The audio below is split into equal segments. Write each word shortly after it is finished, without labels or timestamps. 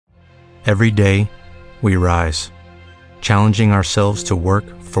Every day, we rise, challenging ourselves to work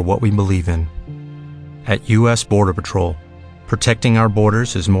for what we believe in. At U.S. Border Patrol, protecting our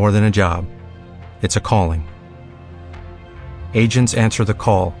borders is more than a job. It's a calling. Agents answer the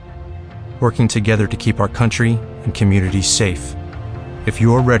call, working together to keep our country and communities safe. If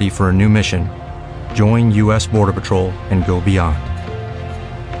you are ready for a new mission, join U.S. Border Patrol and go beyond.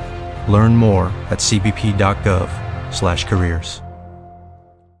 Learn more at cbp.gov/careers.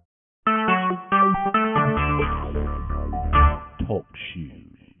 Talk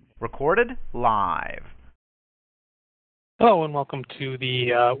shoes. Recorded live. Hello and welcome to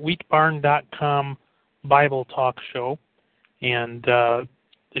the wheatbarn.com Bible Talk Show. And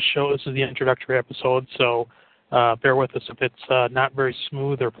this is the introductory episode, so bear with us if it's not very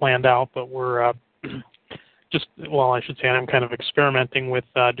smooth or planned out, but we're I should say I'm kind of experimenting with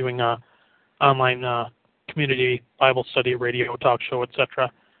doing a online community Bible study, radio, talk show, etc.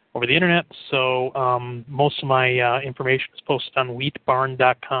 over the internet. So most of my information is posted on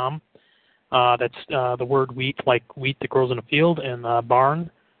wheatbarn.com. That's the word wheat, like wheat that grows in a field, and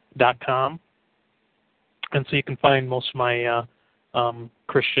barn.com. And so you can find most of my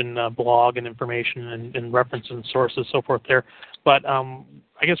Christian blog and information and references and sources, so forth there. But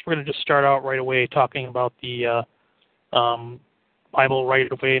I guess we're going to just start out right away talking about the Bible right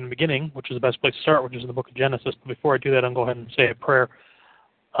away in the beginning, which is the best place to start, which is in the book of Genesis. But before I do that, I'll go ahead and say a prayer.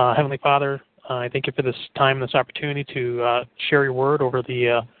 Heavenly Father, I thank you for this time, this opportunity to share your word over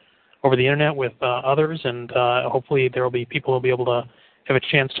the internet with others, and hopefully there will be people who will be able to have a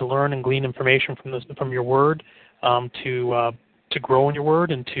chance to learn and glean information from your word, to grow in your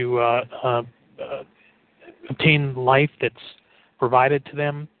word and to obtain life that's provided to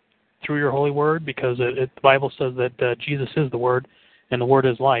them through your holy word, because the Bible says that Jesus is the word and the word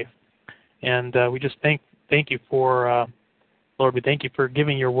is life. And we just thank you for, Lord, we thank you for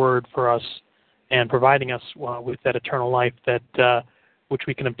giving your word for us and providing us with that eternal life that which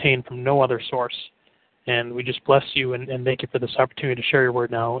we can obtain from no other source. And we just bless you and thank you for this opportunity to share your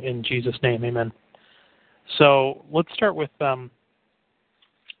word now. In Jesus' name, amen. So let's start with right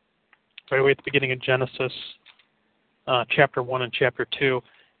away at the beginning of Genesis, chapter 1 and chapter 2.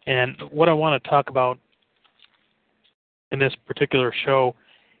 And what I want to talk about in this particular show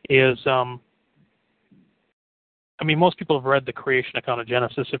is, most people have read the creation account of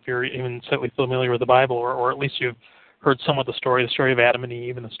Genesis if you're even slightly familiar with the Bible, or at least you've heard some of the story of Adam and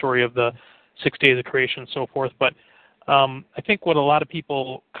Eve and the story of the 6 days of creation and so forth. But I think what a lot of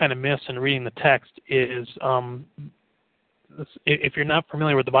people kind of miss in reading the text is, if you're not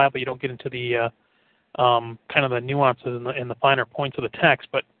familiar with the Bible, you don't get into the kind of the nuances and the finer points of the text.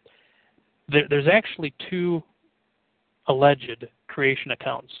 But there's actually two alleged creation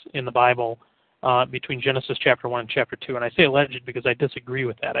accounts in the Bible between Genesis chapter 1 and chapter 2. And I say alleged because I disagree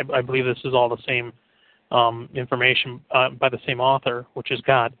with that. I believe this is all the same information by the same author, which is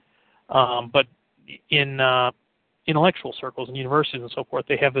God. But in intellectual circles and universities and so forth,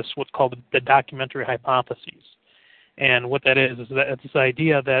 they have what's called the documentary hypotheses. And what that is that it's this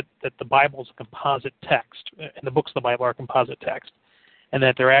idea that the Bible is a composite text, and the books of the Bible are composite text, and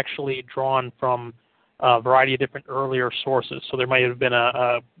that they're actually drawn from a variety of different earlier sources. So there might have been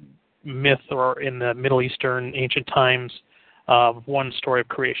a myth or in the Middle Eastern ancient times of one story of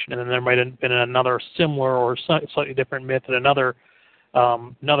creation, and then there might have been another similar or slightly different myth in another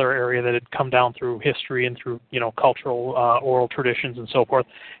area that had come down through history and through cultural oral traditions and so forth,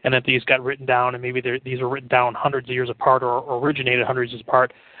 and that these got written down, and maybe these were written down hundreds of years apart or originated hundreds of years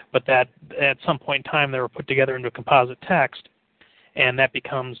apart, but that at some point in time they were put together into a composite text, and that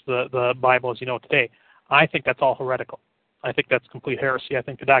becomes the Bible as you know it today. I think that's all heretical. I think that's complete heresy. I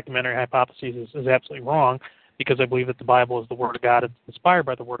think the documentary hypothesis is absolutely wrong, because I believe that the Bible is the Word of God. It's inspired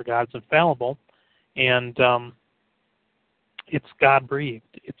by the Word of God. It's infallible, and it's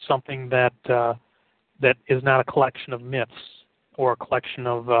God-breathed. It's something that is not a collection of myths or a collection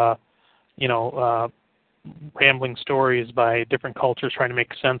of rambling stories by different cultures trying to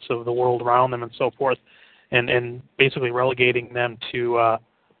make sense of the world around them and so forth, and basically relegating them to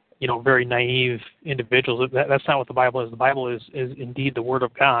very naive individuals. That's not what the Bible is. The Bible is indeed the Word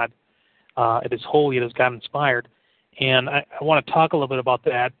of God. It is holy. It is God-inspired. And I want to talk a little bit about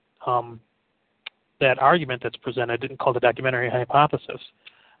that argument that's presented called the documentary hypothesis,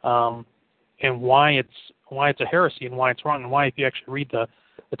 and why it's a heresy and why it's wrong, and why, if you actually read the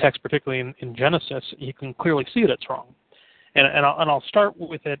text, particularly in Genesis, you can clearly see that it's wrong. And I'll start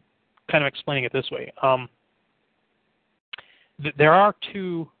with it, kind of explaining it this way. There are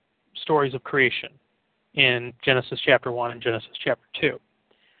two stories of creation in Genesis chapter 1 and Genesis chapter 2.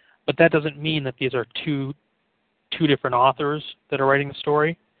 But that doesn't mean that these are two different authors that are writing the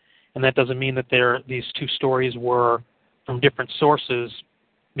story. and that doesn't mean that these two stories were from different sources,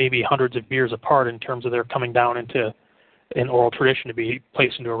 maybe hundreds of years apart in terms of their coming down into an oral tradition to be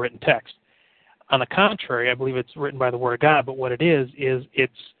placed into a written text. On the contrary, I believe it's written by the Word of God, but what it is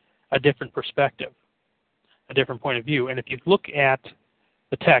it's a different perspective, a different point of view. And if you look at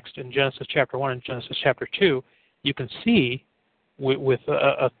the text in Genesis chapter 1 and Genesis chapter 2, you can see with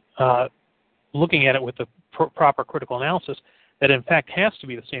looking at it with the proper critical analysis that it in fact has to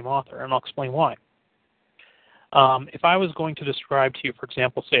be the same author, and I'll explain why. If I was going to describe to you, for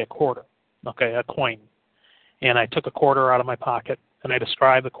example, say a quarter, okay, a coin, and I took a quarter out of my pocket and I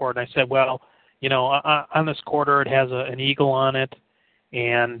described the quarter and I said, well, you know, on this quarter it has an eagle on it,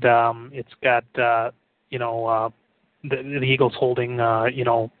 and it's got, the eagle's holding,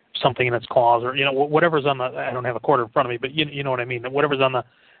 something in its claws, or, whatever's on the, I don't have a quarter in front of me, but you know what I mean, whatever's on the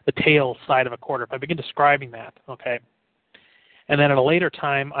tail side of a quarter. If I begin describing that, okay, and then at a later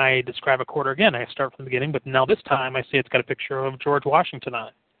time I describe a quarter again, I start from the beginning, but now this time I say it's got a picture of George Washington on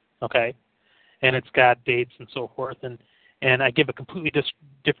it, okay, and it's got dates and so forth, and I give a completely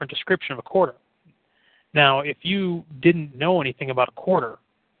different description of a quarter. Now, if you didn't know anything about a quarter,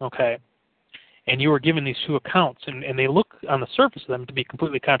 okay, and you were given these two accounts, and they look on the surface of them to be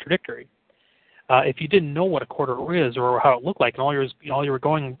completely contradictory, if you didn't know what a quarter is or how it looked like, and all you were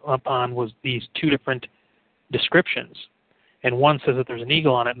going up on was these two different descriptions, and one says that there's an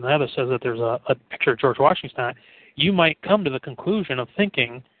eagle on it, and the other says that there's a picture of George Washington on it, you might come to the conclusion of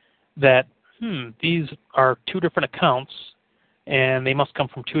thinking that, these are two different accounts, and they must come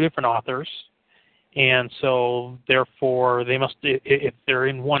from two different authors, and so therefore they must, if they're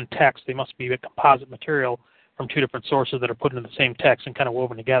in one text, they must be a composite material from two different sources that are put into the same text and kind of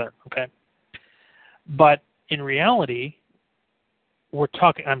woven together, okay? But in reality,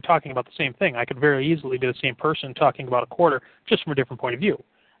 I'm talking about the same thing. I could very easily be the same person talking about a quarter just from a different point of view.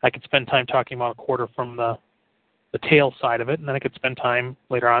 I could spend time talking about a quarter from the tail side of it, and then I could spend time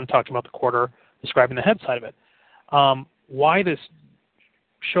later on talking about the quarter describing the head side of it. Why this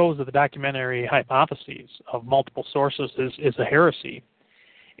shows that the documentary hypotheses of multiple sources is a heresy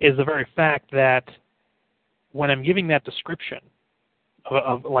is the very fact that when I'm giving that description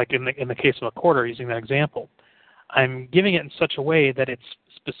of like in the case of a quarter, using that example, I'm giving it in such a way that it's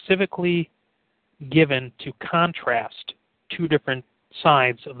specifically given to contrast two different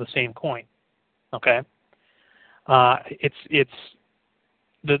sides of the same coin. Okay, it's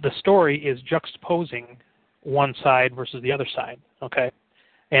the story is juxtaposing one side versus the other side. Okay,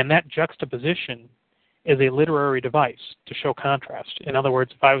 and that juxtaposition is a literary device to show contrast. In other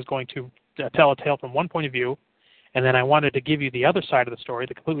words, if I was going to tell a tale from one point of view, and then I wanted to give you the other side of the story,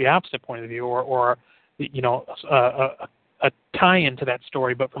 the completely opposite point of view, or a tie-in to that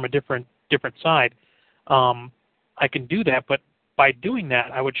story, but from a different side, I can do that. But by doing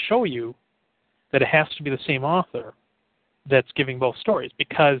that, I would show you that it has to be the same author that's giving both stories,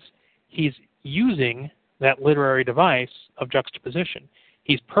 because he's using that literary device of juxtaposition.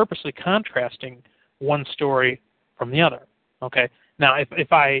 He's purposely contrasting one story from the other. Okay. Now,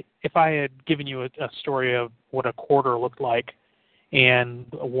 if I had given you a story of what a quarter looked like, and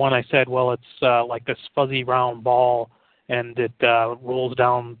one I said, well, it's like this fuzzy round ball, and it rolls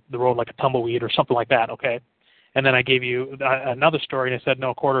down the road like a tumbleweed or something like that, okay? And then I gave you another story, and I said,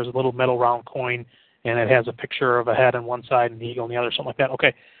 no, a quarter is a little metal round coin, and it has a picture of a head on one side and the eagle on the other, something like that.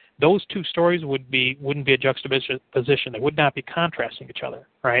 Okay, those two stories wouldn't be a juxtaposition. They would not be contrasting each other,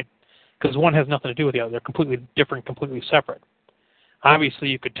 right? Because one has nothing to do with the other. They're completely different, completely separate. Obviously,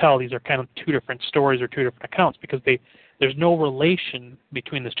 you could tell these are kind of two different stories or two different accounts because there's no relation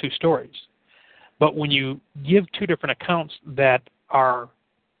between those two stories. But when you give two different accounts that are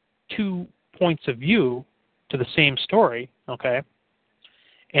two points of view to the same story, okay,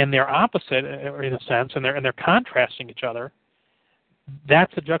 and they're opposite in a sense, and they're contrasting each other,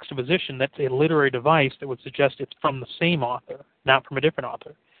 that's a juxtaposition. That's a literary device that would suggest it's from the same author, not from a different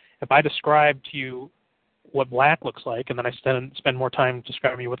author. If I describe to you what black looks like, and then I spend more time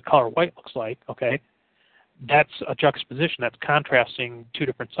describing to you what the color white looks like, okay, that's a juxtaposition. That's contrasting two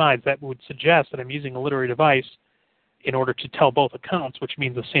different sides. That would suggest that I'm using a literary device in order to tell both accounts, which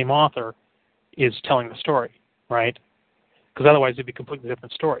means the same author is telling the story, right? Because otherwise it'd be completely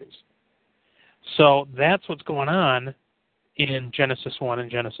different stories. So that's what's going on in Genesis 1 and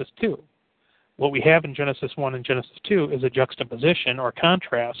Genesis 2. What we have in Genesis 1 and Genesis 2 is a juxtaposition or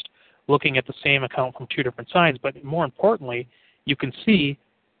contrast looking at the same account from two different sides. But more importantly, you can see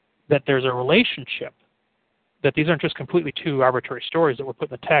that there's a relationship, that these aren't just completely two arbitrary stories that were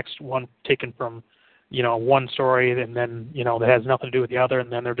put in the text, one taken from, one story and then, that has nothing to do with the other,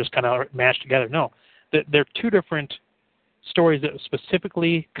 and then they're just kind of mashed together. No, they're two different stories that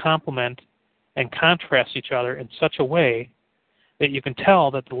specifically complement and contrast each other in such a way that you can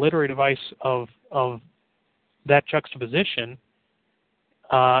tell that the literary device of that juxtaposition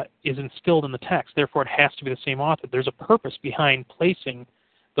is instilled in the text. Therefore, it has to be the same author. There's a purpose behind placing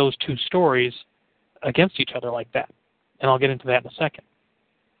those two stories against each other like that, and I'll get into that in a second.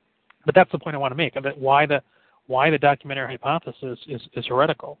 But that's the point I want to make, that why the documentary hypothesis is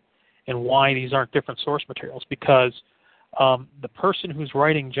heretical, and why these aren't different source materials. Because the person who's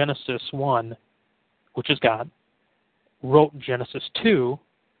writing Genesis 1, which is God, wrote Genesis 2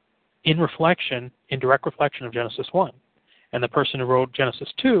 in direct reflection of Genesis 1. And the person who wrote Genesis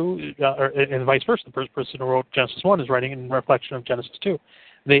 2, and vice versa, the person who wrote Genesis 1 is writing in reflection of Genesis 2.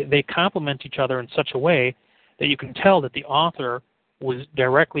 They complement each other in such a way that you can tell that the author was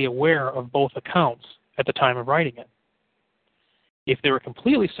directly aware of both accounts at the time of writing it. If they were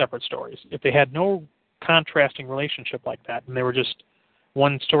completely separate stories, if they had no contrasting relationship like that, and they were just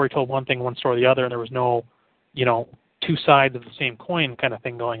one story told one thing, one story the other, and there was no, two sides of the same coin kind of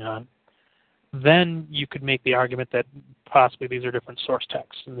thing going on, then you could make the argument that possibly these are different source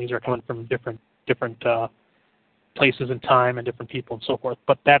texts, and these are coming from different places in time and different people and so forth.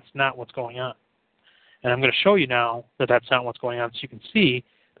 But that's not what's going on. And I'm going to show you now that that's not what's going on, so you can see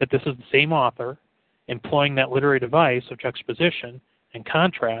that this is the same author employing that literary device of juxtaposition and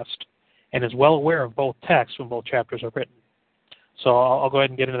contrast, and is well aware of both texts when both chapters are written. So I'll go ahead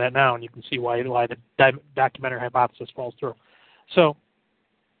and get into that now, and you can see why the documentary hypothesis falls through. So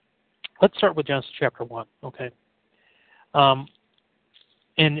let's start with Genesis chapter 1, okay? And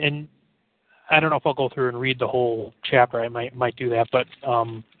I don't know if I'll go through and read the whole chapter. I might do that, but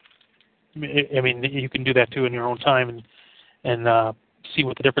you can do that too in your own time and see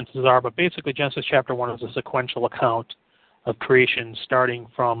what the differences are. But basically, Genesis chapter 1 is a sequential account of creation starting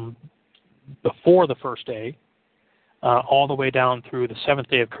from before the first day all the way down through the seventh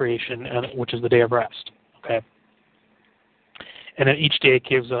day of creation, which is the day of rest. Okay. And then each day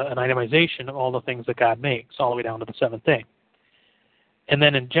gives an itemization of all the things that God makes, all the way down to the seventh day. And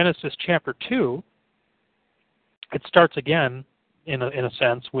then in Genesis chapter 2, it starts again, in a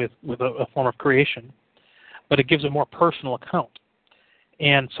sense, with a form of creation, but it gives a more personal account.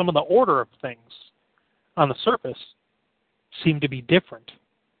 And some of the order of things on the surface seem to be different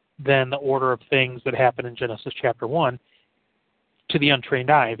than the order of things that happen in Genesis chapter 1 to the untrained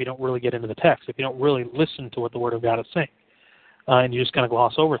eye, if you don't really get into the text, if you don't really listen to what the Word of God is saying, and you just kind of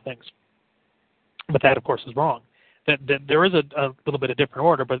gloss over things. But that, of course, is wrong. That there is a little bit of different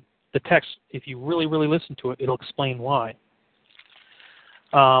order, but the text, if you really, really listen to it, it'll explain why.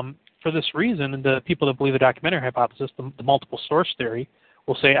 For this reason, the people that believe the documentary hypothesis, the multiple source theory,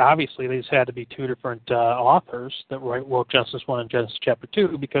 will say obviously these had to be two different authors that wrote Genesis 1 and Genesis chapter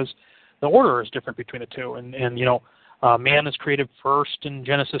 2, because the order is different between the two. And man is created first in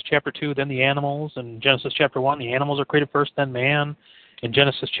Genesis chapter 2, then the animals. In Genesis chapter 1, the animals are created first, then man. In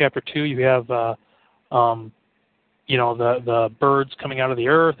Genesis chapter 2, you have the birds coming out of the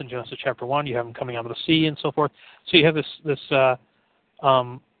earth. In Genesis chapter 1, you have them coming out of the sea and so forth. So you have this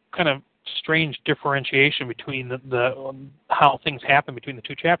kind of strange differentiation between the how things happen between the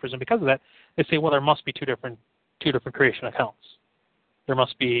two chapters, and because of that, they say, well, there must be two different creation accounts. There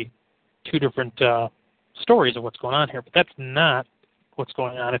must be two different stories of what's going on here, but that's not what's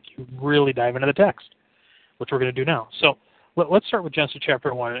going on if you really dive into the text, which we're going to do now. So let's start with Genesis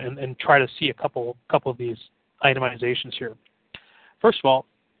chapter 1 and try to see a couple of these itemizations here. First of all,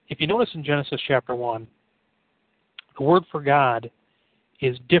 if you notice in Genesis chapter 1, the word for God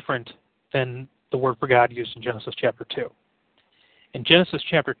is different than the word for God used in Genesis chapter 2. In Genesis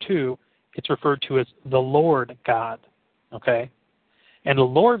chapter 2, it's referred to as the Lord God, okay? And the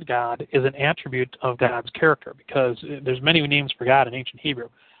Lord God is an attribute of God's character, because there's many names for God in ancient Hebrew.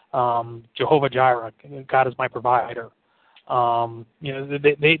 Jehovah Jireh, God is my provider.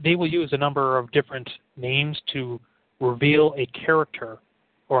 They will use a number of different names to reveal a character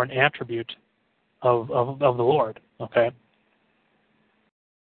or an attribute of the Lord, okay?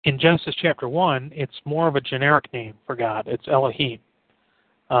 In Genesis chapter 1, it's more of a generic name for God. It's Elohim,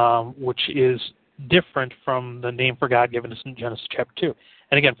 which is different from the name for God given us in Genesis chapter 2.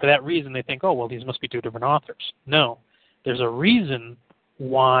 And again, for that reason, they think, oh, well, these must be two different authors. No, there's a reason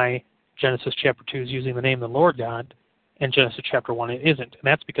why Genesis chapter 2 is using the name the Lord God, and Genesis chapter 1 it isn't. And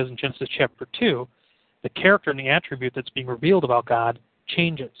that's because in Genesis chapter 2, the character and the attribute that's being revealed about God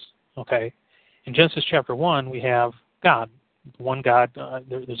changes, okay? In Genesis chapter 1, we have God. One God,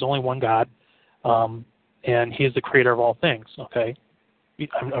 there's only one God, and He is the creator of all things, okay?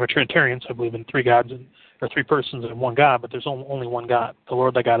 I'm a Trinitarian, so I believe in three gods, or three persons and one God, but there's only one God. The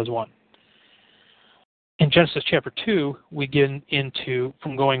Lord thy God is one. in Genesis chapter 2, we get into,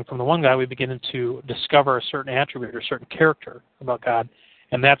 from going from the one God, we begin to discover a certain attribute or a certain character about God,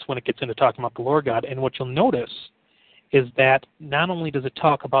 and that's when it gets into talking about the Lord God. And what you'll notice is that not only does it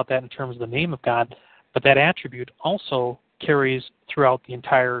talk about that in terms of the name of God, but that attribute also carries throughout the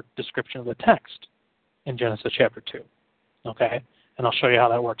entire description of the text in Genesis chapter 2. Okay? And I'll show you how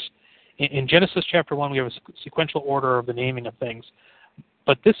that works. In Genesis chapter 1, we have a sequential order of the naming of things,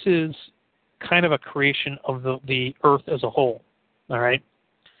 but this is kind of a creation of the earth as a whole. All right?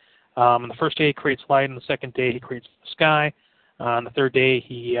 On the first day, he creates light. On the second day, he creates the sky. On the third day,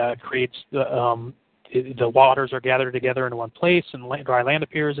 he creates the waters are gathered together into one place, and dry land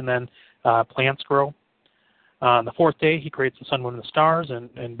appears, and then plants grow. On the fourth day, he creates the sun, moon, and the stars,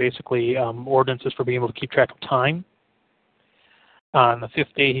 and basically ordinances for being able to keep track of time. On the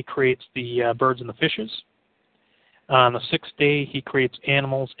fifth day, he creates the birds and the fishes. On the sixth day, he creates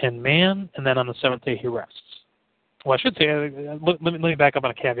animals and man, and then on the seventh day, he rests. Well, I should say, let me back up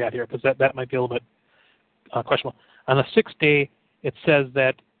on a caveat here, because that might be a little bit questionable. On the sixth day, it says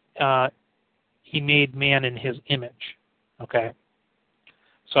that he made man in his image. Okay?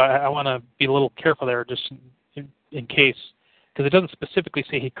 So I want to be a little careful there, just in case, because it doesn't specifically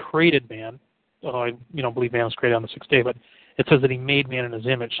say he created man, although I believe man was created on the sixth day, but it says that he made man in his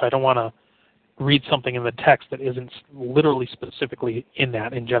image. So I don't want to read something in the text that isn't literally specifically in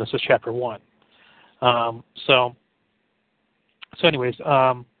that in Genesis chapter 1. So anyways,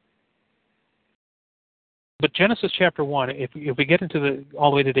 but Genesis chapter 1, if we get into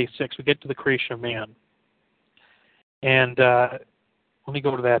all the way to day 6, we get to the creation of man. And let me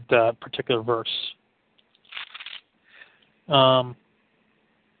go to that particular verse.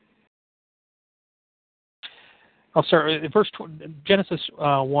 I'll start at Genesis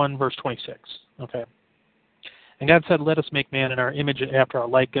 1, verse 26. Okay. And God said, "Let us make man in our image after our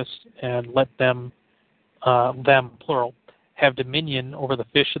likeness, and let them, plural, have dominion over the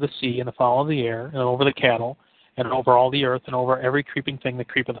fish of the sea and the fowl of the air, and over the cattle, and over all the earth, and over every creeping thing that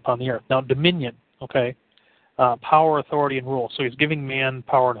creepeth upon the earth." Now, dominion, okay, power, authority, and rule. So he's giving man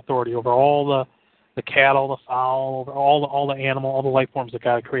power and authority over all the cattle, the fowl, over all the animal, all the life forms that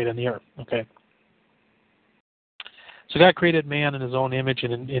God created on the earth. Okay. So God created man in his own image,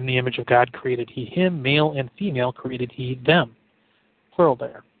 and in the image of God created he him, male and female created he them. Plural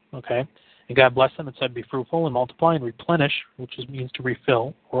there. Okay. And God blessed them and said, "Be fruitful and multiply and replenish," which means to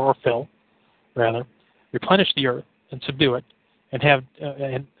refill, or fill, rather. "Replenish the earth and subdue it, and have,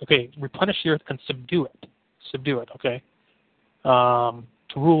 replenish the earth and subdue it. Subdue it, okay? To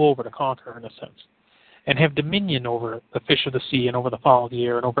rule over, to conquer, in a sense. And have dominion over the fish of the sea, and over the fowl of the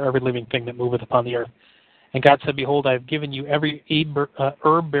air, and over every living thing that moveth upon the earth. And God said, Behold, I have given you every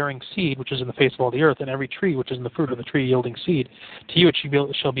herb-bearing seed which is in the face of all the earth, and every tree which is in the fruit of the tree yielding seed. To you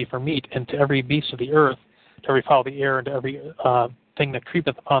it shall be for meat, and to every beast of the earth, to every fowl of the air, and to every thing that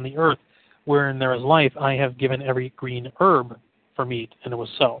creepeth upon the earth, wherein there is life, I have given every green herb for meat." And it was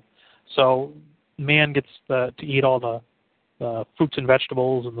so. So man gets to eat all the fruits and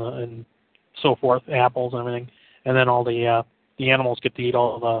vegetables and so forth, apples and everything, and then all the animals get to eat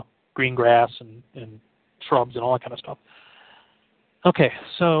all the green grass and shrubs and all that kind of stuff. Okay,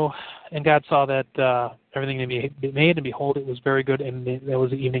 so, and God saw that everything to be made, and behold, it was very good, and that was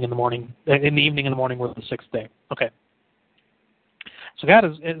the evening and the morning. In the evening and the morning was the sixth day. Okay. So God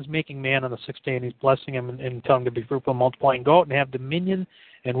is making man on the sixth day, and he's blessing him and telling him to be fruitful and multiply and go out and have dominion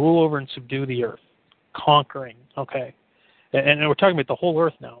and rule over and subdue the earth. Conquering, okay. And we're talking about the whole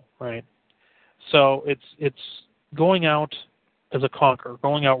earth now, right? So it's going out as a conqueror,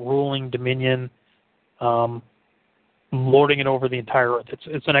 going out ruling, dominion, lording it over the entire earth.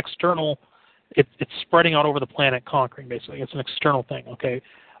 It's an external, it's spreading out over the planet, conquering, basically. It's an external thing, okay?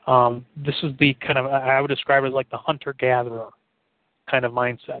 This is the kind of, I would describe it like the hunter-gatherer kind of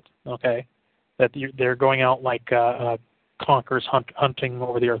mindset, okay? That they're going out like conquerors hunting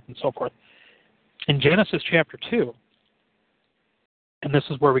over the earth and so forth. In Genesis chapter 2, and this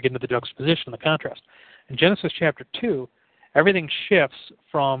is where we get into the juxtaposition, the contrast. In Genesis chapter 2, everything shifts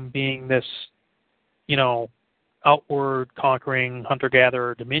from being this, outward conquering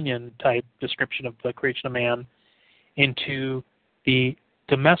hunter-gatherer dominion type description of the creation of man into the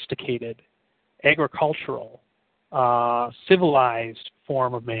domesticated, agricultural, civilized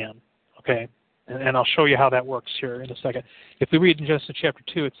form of man. Okay, and I'll show you how that works here in a second. If we read in Genesis chapter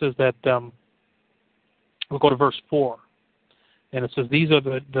 2, it says that we'll go to verse 4. And it says, "These are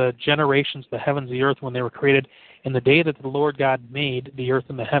the generations, the heavens, the earth, when they were created, in the day that the Lord God made the earth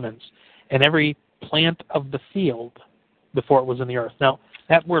and the heavens, and every plant of the field before it was in the earth." Now,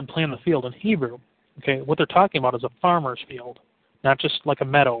 that word plant of the field in Hebrew, okay, what they're talking about is a farmer's field, not just like a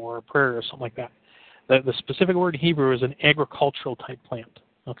meadow or a prairie or something like that. The specific word in Hebrew is an agricultural type plant,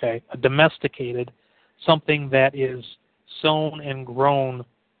 okay? A domesticated, something that is sown and grown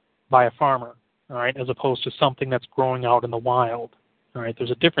by a farmer, all right, as opposed to something that's growing out in the wild, all right?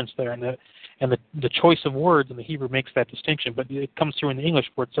 There's a difference there, and the choice of words in the Hebrew makes that distinction, but it comes through in the English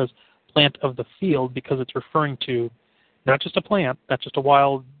where it says plant of the field because it's referring to not just a plant, not just a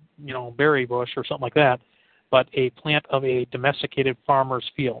wild, berry bush or something like that, but a plant of a domesticated farmer's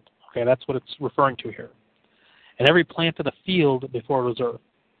field. Okay, that's what it's referring to here. And every plant of the field before it was earth,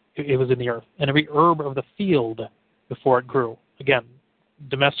 it was in the earth. And every herb of the field before it grew. Again,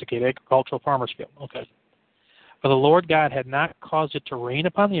 domesticated, agricultural farmer's field. Okay. For the Lord God had not caused it to rain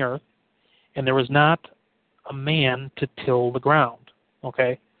upon the earth, and there was not a man to till the ground.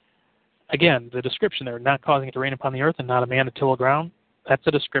 Okay. Again, the description there, not causing it to rain upon the earth and not a man to till the ground, that's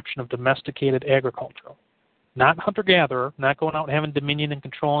a description of domesticated agricultural. Not hunter-gatherer, not going out and having dominion and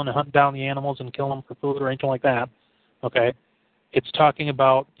control and hunting down the animals and killing them for food or anything like that. Okay? It's talking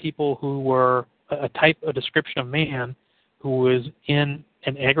about people who were a description of man who was in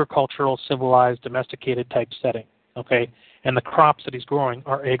an agricultural, civilized, domesticated type setting. Okay? And the crops that he's growing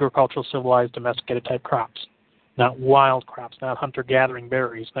are agricultural, civilized, domesticated type crops. Not wild crops, not hunter-gathering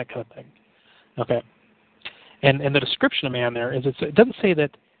berries, that kind of thing. Okay? And the description of man there is, it doesn't say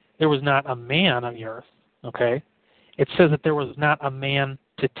that there was not a man on the earth. Okay? It says that there was not a man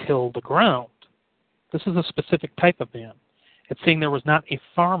to till the ground. This is a specific type of man. It's saying there was not a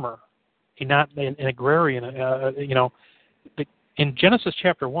farmer, not an agrarian. In Genesis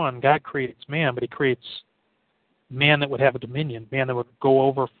chapter 1, God creates man, but he creates man that would have a dominion, man that would go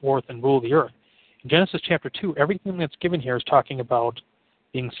over forth and rule the earth. In Genesis chapter 2, everything that's given here is talking about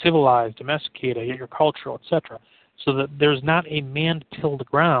being civilized, domesticated, agricultural, etc. So that there's not a man to till the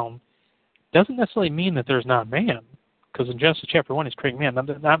ground doesn't necessarily mean that there's not man, because in Genesis chapter 1 he's creating man.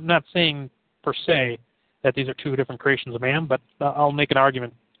 I'm not saying per se that these are two different creations of man, but I'll make an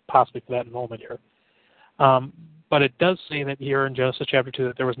argument possibly for that in a moment here. But it does say that here in Genesis chapter 2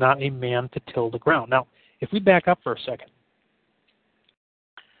 that there was not a man to till the ground. Now, if we back up for a second,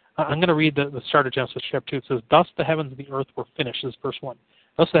 I'm going to read the start of Genesis chapter 2. It says, "Thus the heavens and the earth were finished." This is verse 1.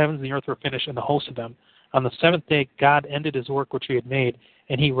 "Thus the heavens and the earth were finished, and the host of them. On the seventh day God ended his work which he had made,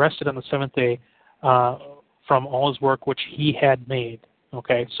 and he rested on the seventh day from all his work which he had made."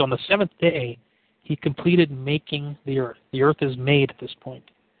 Okay, so on the seventh day, he completed making the earth. The earth is made at this point.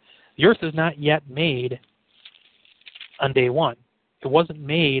 The earth is not yet made on day 1. It wasn't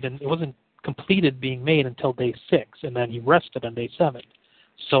made, and it wasn't completed being made until day 6, and then he rested on day 7.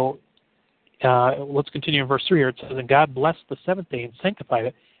 So let's continue in verse 3 here. It says, "And God blessed the seventh day and sanctified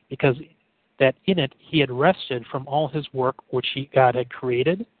it, because that in it he had rested from all his work which God had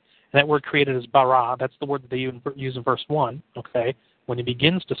created." And that word created is bara. That's the word that they use in verse 1, okay, when he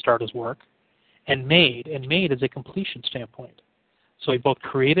begins to start his work. And made is a completion standpoint. So he both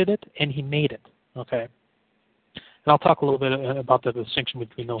created it and he made it, okay. And I'll talk a little bit about the distinction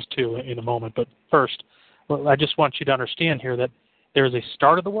between those two in a moment. But first, I just want you to understand here that there is a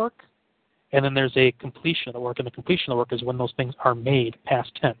start of the work, and then there's a completion of the work. And the completion of the work is when those things are made,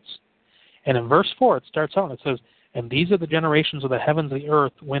 past tense. And in verse 4, it starts out and it says, "And these are the generations of the heavens and the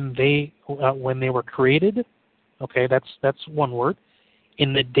earth when they were created." Okay, that's one word.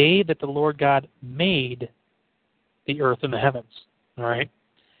 "In the day that the Lord God made the earth and the heavens." All right.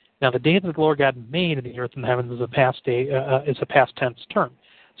 Now, the day that the Lord God made the earth and the heavens is a past day, is a past tense term.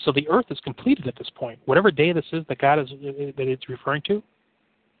 So the earth is completed at this point. Whatever day this is that that it's referring to,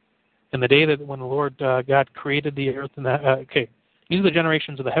 and the day that when the Lord God created the earth and the these are the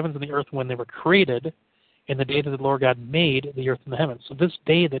generations of the heavens and the earth when they were created, in the day that the Lord God made the earth and the heavens. So this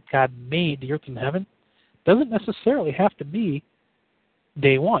day that God made the earth and the heaven doesn't necessarily have to be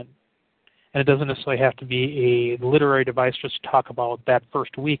day 1. And it doesn't necessarily have to be a literary device just to talk about that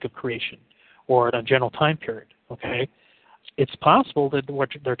first week of creation or in a general time period. Okay, it's possible that what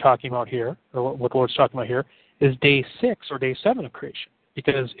they're talking about here, or what the Lord's talking about here, is day 6 or day 7 of creation,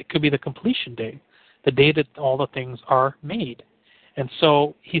 because it could be the completion day, the day that all the things are made. And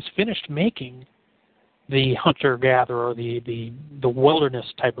so he's finished making the hunter-gatherer, the wilderness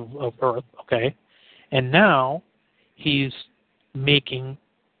type of earth, okay? And now he's making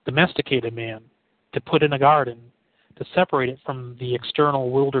domesticated man to put in a garden, to separate it from the external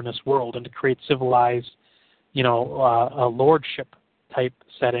wilderness world and to create civilized, a lordship type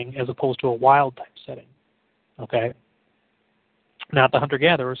setting as opposed to a wild type setting, okay? Not the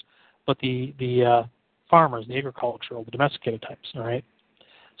hunter-gatherers, but the farmers, the agricultural, the domesticated types, all right?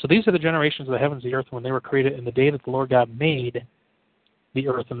 So these are the generations of the heavens and the earth when they were created in the day that the Lord God made the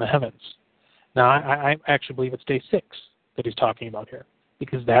earth and the heavens. Now, I actually believe it's day 6 that he's talking about here,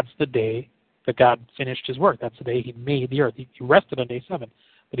 because that's the day that God finished his work. That's the day he made the earth. He rested on day 7,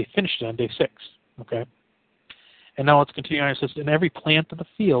 but he finished it on day 6. Okay? And now let's continue on. It says, "And every plant of the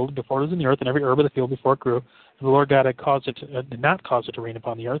field before it was in the earth, and every herb of the field before it grew, and the Lord God did not cause it to rain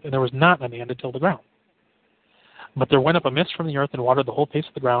upon the earth, and there was not any end to till the ground. But there went up a mist from the earth and watered the whole face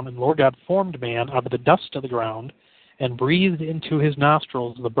of the ground, and the Lord God formed man out of the dust of the ground, and breathed into his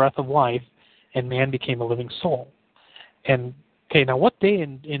nostrils the breath of life, and man became a living soul." And okay, now what day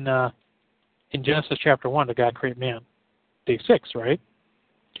in Genesis chapter 1 did God create man? Day 6, right?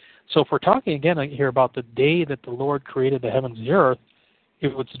 So if we're talking again here about the day that the Lord created the heavens and the earth,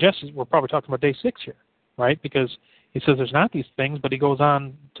 it would suggest that we're probably talking about day 6 here, right? Because he says there's not these things, but he goes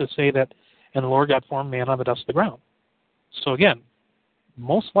on to say that, "And the Lord God formed man on the dust of the ground." So again,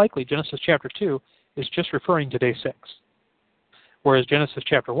 most likely Genesis chapter 2 is just referring to day 6, whereas Genesis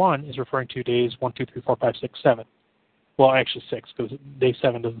chapter 1 is referring to days 1, 2, 3, 4, 5, 6, 7. Well, actually 6, because day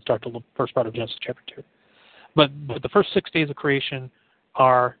 7 doesn't start till the first part of Genesis chapter 2. But the first 6 days of creation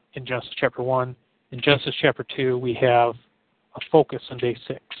are in Genesis chapter 1. In Genesis chapter 2, we have a focus on day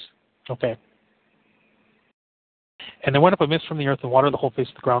 6. Okay. "And there went up a mist from the earth and watered the whole face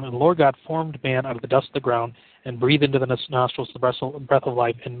of the ground. And the Lord God formed man out of the dust of the ground and breathed into the nostrils the breath of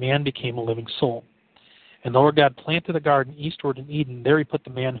life, and man became a living soul. And the Lord God planted a garden eastward in Eden. There he put the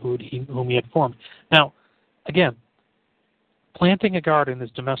man whom he had formed." Now, again, planting a garden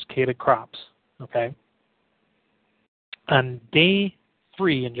is domesticated crops. Okay. On day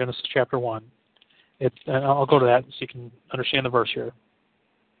 3 in Genesis chapter 1, and I'll go to that so you can understand the verse here.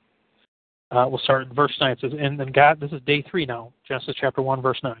 We'll start in verse 9. It says, "And then God," this is day 3 now, Genesis chapter 1,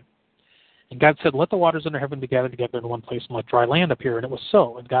 verse 9. "And God said, let the waters under heaven be gathered together in one place, and let dry land appear. And it was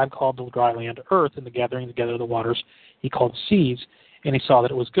so. And God called the dry land earth, and the gathering together of the waters he called seas. And he saw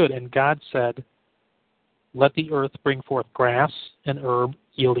that it was good. And God said, let the earth bring forth grass and herb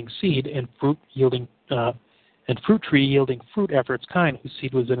yielding seed, and fruit tree yielding fruit after its kind, whose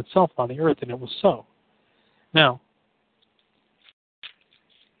seed was in itself on the earth. And it was so." Now,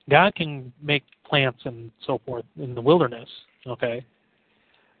 God can make plants and so forth in the wilderness, okay?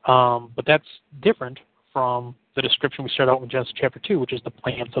 But that's different from the description we start out with Genesis chapter 2, which is the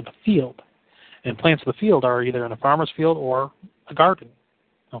plants of the field. And plants of the field are either in a farmer's field or a garden,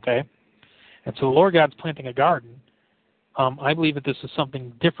 okay? And so the Lord God's planting a garden. I believe that this is something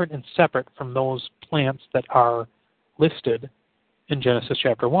different and separate from those plants that are listed in Genesis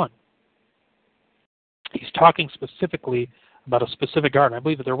chapter 1. He's talking specifically about a specific garden. I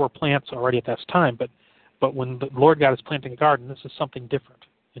believe that there were plants already at this time, but when the Lord God is planting a garden, this is something different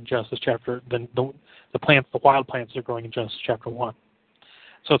in Genesis chapter than the plants, the wild plants that are growing in Genesis chapter 1.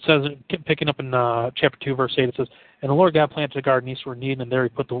 So it says, picking up in chapter 2, verse 8, it says, "And the Lord God planted a garden eastward in Eden, and there he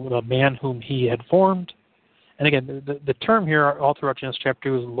put the man whom he had formed." And again, the term here all throughout Genesis chapter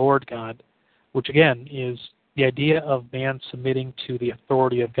 2 is Lord God, which again is the idea of man submitting to the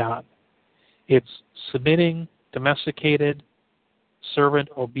authority of God. It's submitting, domesticated, servant,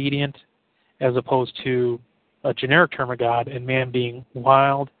 obedient, as opposed to a generic term of God, and man being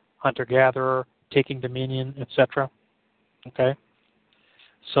wild, hunter-gatherer, taking dominion, etc. Okay?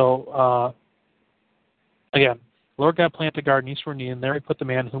 So, again, Lord God planted a garden eastward in Eden, and there he put the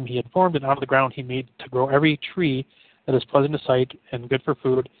man whom he had formed, and out of the ground he made to grow every tree that is pleasant to sight and good for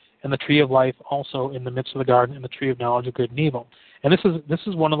food, and the tree of life also in the midst of the garden, and the tree of knowledge of good and evil. And this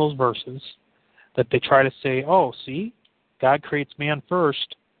is one of those verses that they try to say, oh, see, God creates man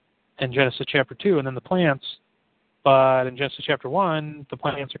first in Genesis chapter 2, and then the plants, but in Genesis chapter 1, the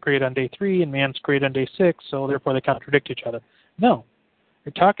plants are created on day 3, and man's created on day 6, so therefore they contradict each other. No.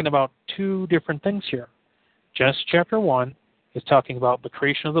 You're talking about two different things here. Genesis chapter 1 is talking about the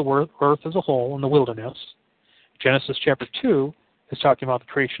creation of the earth as a whole in the wilderness. Genesis chapter 2 is talking about the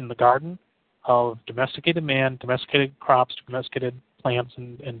creation of the garden of domesticated man, domesticated crops, domesticated plants,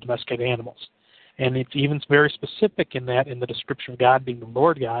 and domesticated animals. And it's even very specific in that, in the description of God being the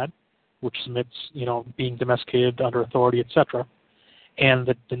Lord God, which submits, being domesticated under authority, etc.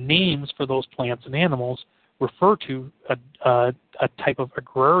 And the names for those plants and animals refer to a type of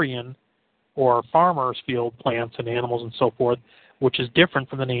agrarian or farmer's field plants and animals and so forth, which is different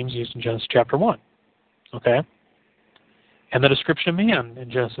from the names used in Genesis chapter 1. Okay? And the description of man in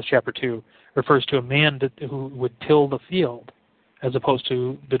Genesis chapter 2 refers to a man who would till the field, as opposed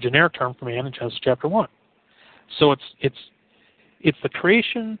to the generic term for man in Genesis chapter 1. So it's the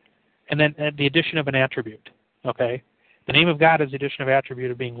creation and then the addition of an attribute. Okay? The name of God is the addition of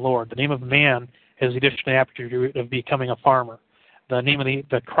attribute of being Lord. The name of man is the addition of attribute of becoming a farmer. The name of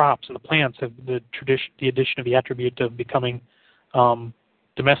the crops and the plants have the addition of the attribute of becoming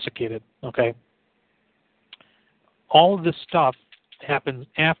domesticated. Okay? All of this stuff happens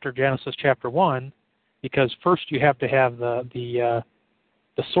after Genesis chapter 1, because first you have to have the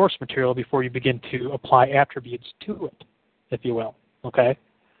source material before you begin to apply attributes to it, if you will. Okay?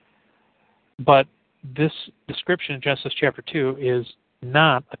 But this description in Genesis chapter 2 is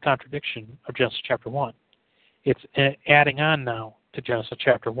not a contradiction of Genesis chapter 1. It's adding on now to Genesis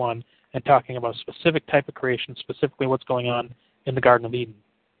chapter 1 and talking about a specific type of creation, specifically what's going on in the Garden of Eden.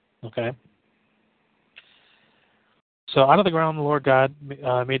 Okay? So out of the ground the Lord God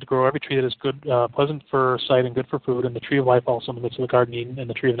made to grow every tree that is good, pleasant for sight and good for food, and the tree of life also in the midst of the Garden of Eden, and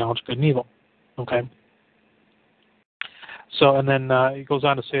the tree of knowledge of good and evil. Okay? So, and then he goes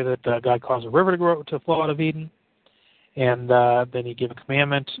on to say that God caused a river to flow out of Eden, and then he gave a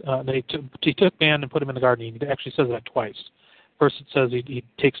commandment. Then he took man and put him in the Garden of Eden. He actually says that twice. First it says he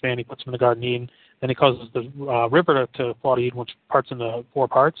takes man, he puts him in the Garden of Eden. Then he causes the river to flow out of Eden, which parts into 4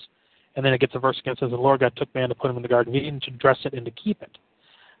 parts. And then it gets a verse again that says, the Lord God took man to put him in the Garden of Eden to dress it and to keep it,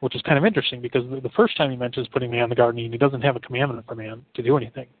 which is kind of interesting because the first time he mentions putting man in the Garden of Eden, he doesn't have a commandment for man to do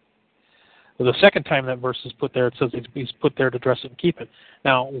anything. But the second time that verse is put there, it says he's put there to dress it and keep it.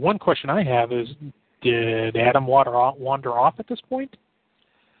 Now, one question I have is, did Adam wander off at this point?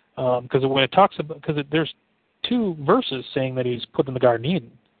 Because when it talks about, there's 2 verses saying that he's put in the Garden of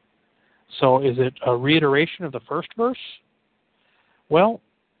Eden. So is it a reiteration of the first verse? Well,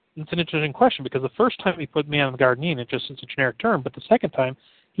 it's an interesting question because the first time he put man in the Garden of Eden, it's a generic term, but the second time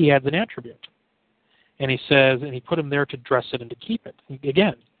he adds an attribute. And he says, and he put him there to dress it and to keep it.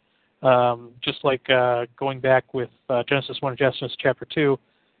 Again, just like going back with Genesis 1 and Genesis chapter 2,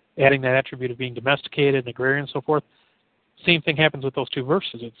 adding that attribute of being domesticated and agrarian and so forth, same thing happens with those 2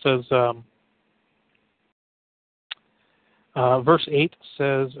 verses. It says, verse 8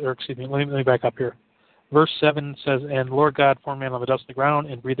 says, or excuse me, let me back up here. Verse 7 says, and the Lord God formed man on the dust of the ground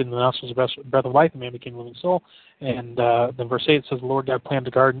and breathed in the nostrils of breath of life, and man became a living soul. And then verse 8 says, the Lord God planted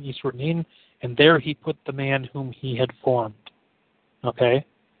a garden eastward in Eden, and there he put the man whom he had formed. Okay?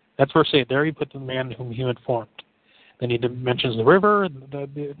 That's verse 8. There he put the man whom he had formed. Then he mentions the river,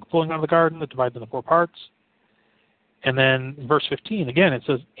 the flowing out of the garden, that divides into 4 parts. And then verse 15, again, it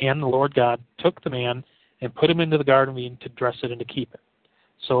says, and the Lord God took the man and put him into the Garden of Eden to dress it and to keep it.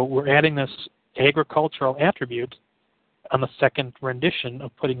 So we're adding this agricultural attribute on the second rendition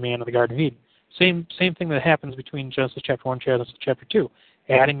of putting man in the Garden of Eden. Same thing that happens between Genesis chapter 1 and Genesis chapter 2,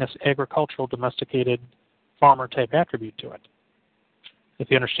 adding this agricultural, domesticated, farmer-type attribute to it, if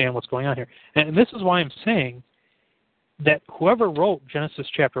you understand what's going on here. And this is why I'm saying that whoever wrote Genesis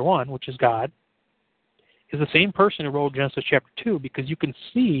chapter 1, which is God, is the same person who wrote Genesis chapter 2, because you can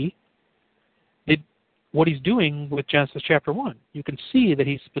see what he's doing with Genesis chapter 1. You can see that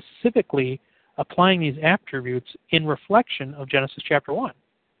he's specifically applying these attributes in reflection of Genesis chapter 1.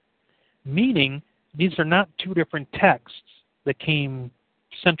 Meaning, these are not 2 different texts that came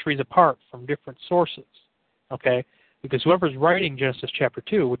centuries apart from different sources. Okay? Because whoever's writing Genesis chapter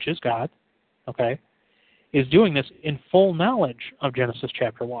 2, which is God, okay, is doing this in full knowledge of Genesis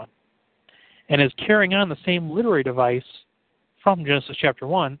chapter 1. And is carrying on the same literary device from Genesis chapter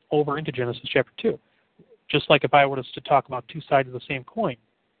 1 over into Genesis chapter 2. Just like if I were to talk about 2 sides of the same coin,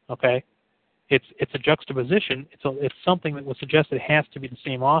 okay? It's a juxtaposition. It's something that would suggest it has to be the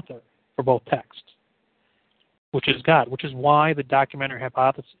same author for both texts, which is God, which is why the documentary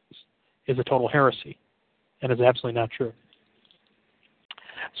hypothesis is a total heresy and is absolutely not true.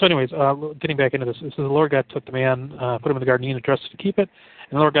 So anyways, getting back into this, it says the Lord God took the man, put him in the Garden of Eden, and dressed to keep it.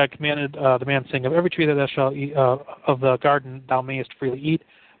 And the Lord God commanded the man, saying, of every tree that thou shalt eat of the garden thou mayest freely eat,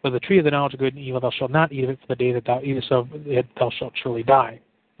 but the tree of the knowledge of good and evil thou shalt not eat of it, for the day that thou eatest of it thou shalt surely die.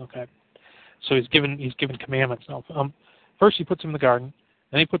 Okay. So he's given commandments now. First he puts him in the garden,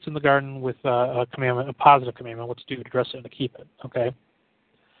 then he puts him in the garden with a commandment, a positive commandment, what to do to dress it and to keep it. Okay.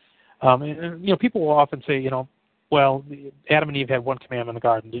 And people will often say, well, Adam and Eve had one commandment in the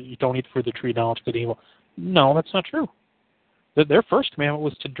garden: you don't eat fruit of the tree of knowledge of good and evil. No, that's not true. Their first commandment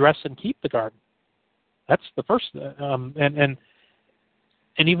was to dress and keep the garden. That's the first, and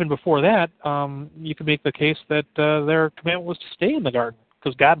even before that, you could make the case that their commandment was to stay in the garden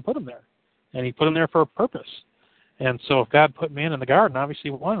because God put them there, and He put them there for a purpose. And so, if God put man in the garden, obviously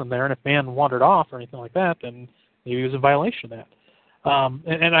He wanted them there. And if man wandered off or anything like that, then maybe he was in violation of that.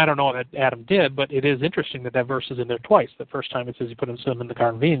 And I don't know that Adam did, but it is interesting that verse is in there twice. The first time it says He put him in the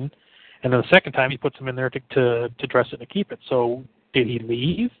Garden of Eden, and then the second time He puts him in there to dress it and to keep it. So, did He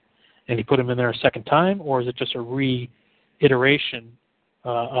leave and He put him in there a second time, or is it just a reiteration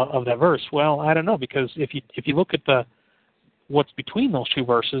of that verse? Well, I don't know, because if you look at what's between those 2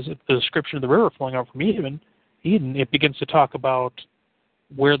 verses, the description of the river flowing out from Eden, it begins to talk about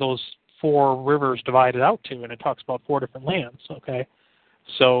where those 4 rivers divided out to, and it talks about 4 different lands. Okay,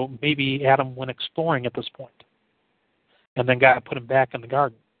 So maybe Adam went exploring at this point, and then God put him back in the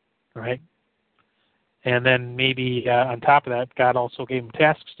garden, right? And then maybe on top of that, God also gave him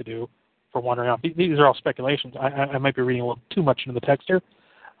tasks to do for wandering off. These are all speculations. I might be reading a little too much into the text here,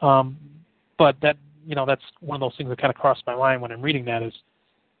 but that that's one of those things that kind of crossed my mind when I'm reading that is,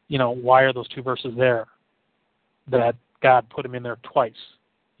 why are those two verses there? That God put him in there twice.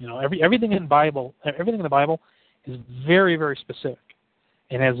 Everything in the Bible is very, very specific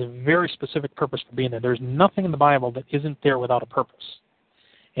and has a very specific purpose for being there. There's nothing in the Bible that isn't there without a purpose.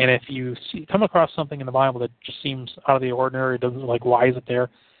 And if you come across something in the Bible that just seems out of the ordinary, doesn't like why is it there?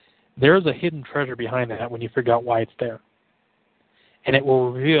 There's a hidden treasure behind that when you figure out why it's there. And it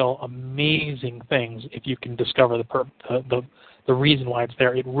will reveal amazing things if you can discover the reason why it's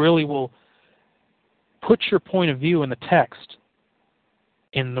there. It really will put your point of view in the text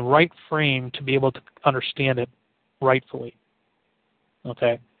in the right frame to be able to understand it rightfully.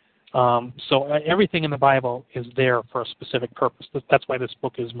 Okay? So everything in the Bible is there for a specific purpose. That's why this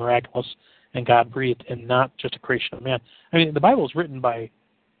book is miraculous and God-breathed and not just a creation of man. I mean, the Bible is written by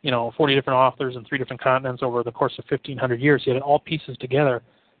 40 different authors in 3 different continents over the course of 1,500 years, yet it all pieces together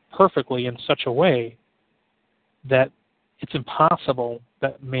perfectly in such a way that it's impossible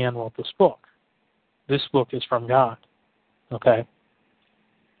that man wrote this book. This book is from God. Okay?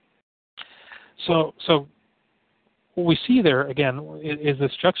 So what we see there, again, is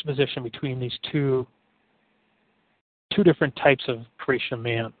this juxtaposition between these two different types of creation of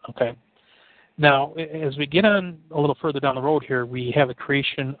man. Okay? Now, as we get on a little further down the road here, we have the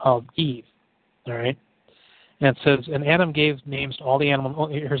creation of Eve, all right? And it says, and Adam gave names to all the animals. Oh,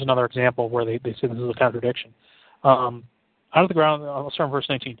 here's another example where they say this is a contradiction. Out of the ground, I'll start in verse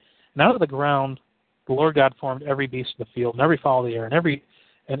 19. And out of the ground, the Lord God formed every beast of the field and every fowl of the air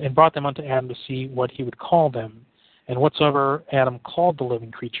and brought them unto Adam to see what he would call them. And whatsoever Adam called the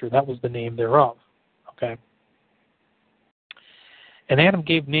living creature, that was the name thereof. Okay? And Adam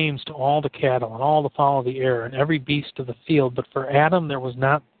gave names to all the cattle and all the fowl of the air and every beast of the field, but for Adam there was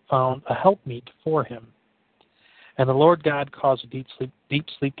not found a helpmeet for him. And the Lord God caused a deep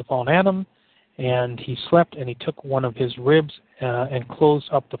sleep to fall on Adam, and he slept, and he took one of his ribs and closed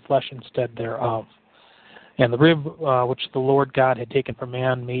up the flesh instead thereof. And the rib which the Lord God had taken from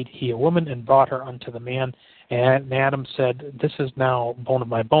man made he a woman, and brought her unto the man. And Adam said, This is now bone of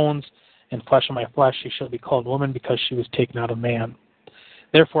my bones, and flesh of my flesh. She shall be called woman, because she was taken out of man.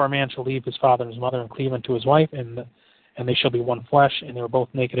 Therefore a man shall leave his father and his mother, and cleave unto his wife, and they shall be one flesh. And they were both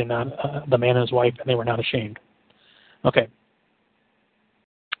naked, and the man and his wife, and they were not ashamed. Okay.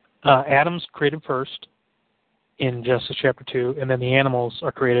 Adam's created first in Genesis chapter 2, and then the animals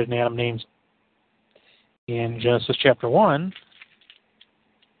are created, and Adam names them. In Genesis chapter 1,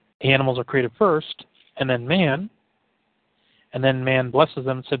 animals are created first, and then man blesses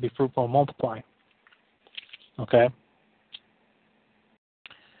them and said, Be fruitful and multiply. Okay?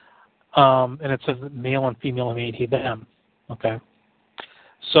 And it says that male and female made he them. Okay?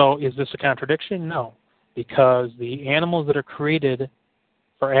 So is this a contradiction? No. Because the animals that are created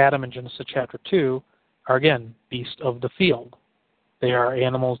for Adam in Genesis chapter 2 are, again, beasts of the field. They are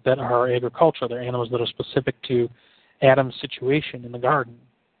animals that are agricultural. They're animals that are specific to Adam's situation in the garden.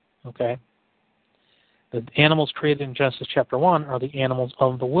 Okay? The animals created in Genesis chapter 1 are the animals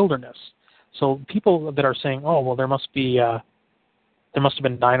of the wilderness. So people that are saying, oh, well, there must have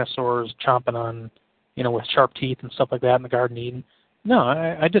been dinosaurs chomping on, with sharp teeth and stuff like that in the Garden of Eden. No,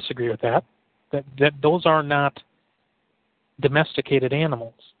 I disagree with that. That those are not domesticated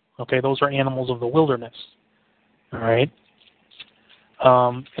animals. Okay, those are animals of the wilderness. All right.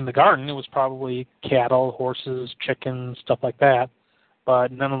 In the garden, it was probably cattle, horses, chickens, stuff like that.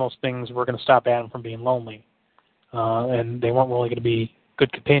 But none of those things were going to stop Adam from being lonely, and they weren't really going to be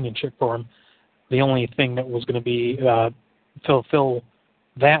good companionship for him. The only thing that was going to be fulfill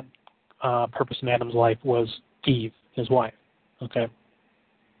that purpose in Adam's life was Eve, his wife. Okay.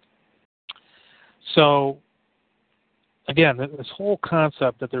 So, again, this whole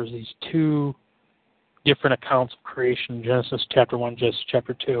concept that there's these two different accounts of creation, Genesis chapter 1, Genesis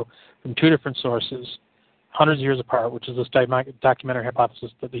chapter 2, from two different sources, hundreds of years apart, which is this documentary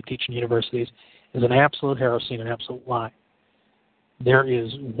hypothesis that they teach in universities, is an absolute heresy and an absolute lie. There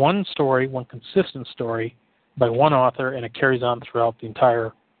is one story, one consistent story, by one author, and it carries on throughout the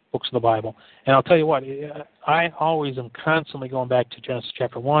entire books of the Bible. And I'll tell you what, I always am constantly going back to Genesis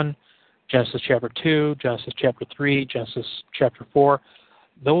chapter 1, Genesis chapter 2, Genesis chapter 3, Genesis chapter 4.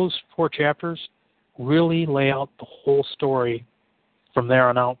 Those 4 chapters really lay out the whole story from there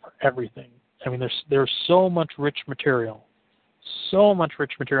on out for everything. I mean, there's so much rich material in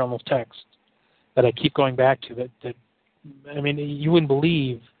those texts that I keep going back to that I mean, you wouldn't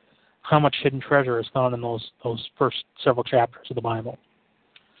believe how much hidden treasure is found in those first several chapters of the Bible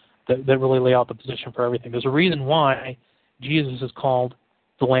that really lay out the position for everything. There's a reason why Jesus is called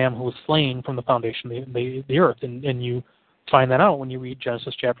the Lamb who was slain from the foundation of the earth, and you find that out when you read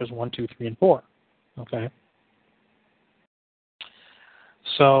Genesis chapters 1, 2, 3, and 4. Okay?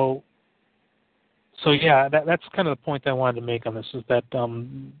 So yeah, that's kind of the point that I wanted to make on this, is that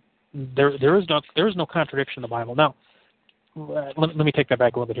there is no contradiction in the Bible. Now, let me take that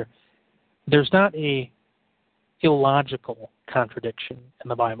back a little bit here. There's not a illogical contradiction in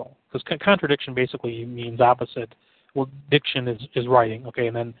the Bible, because contradiction basically means opposite. Well, diction is writing, okay,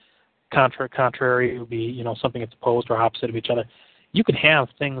 and then contrary would be something that's opposed or opposite of each other. You can have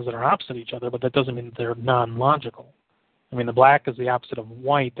things that are opposite of each other, but that doesn't mean they're non-logical. I mean, the black is the opposite of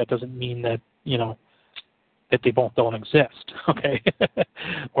white. That doesn't mean that that they both don't exist, okay,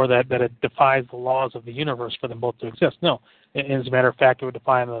 or that it defies the laws of the universe for them both to exist. No, as a matter of fact, it would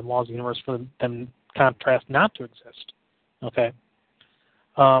defy the laws of the universe for them contrast not to exist. Okay.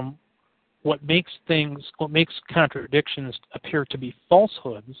 What makes contradictions appear to be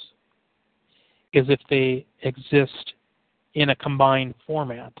falsehoods is if they exist in a combined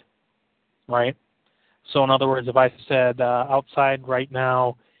format, right? So in other words, if I said outside right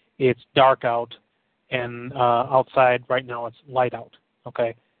now it's dark out, and outside right now it's light out,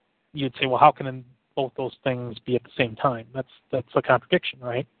 okay, you'd say, well, how can both those things be at the same time? That's a contradiction,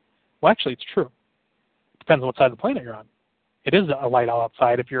 right? Well, actually, it's true. It depends on what side of the planet you're on. It is a light out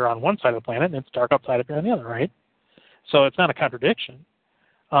outside if you're on one side of the planet, and it's dark outside if you're on the other, right? So it's not a contradiction.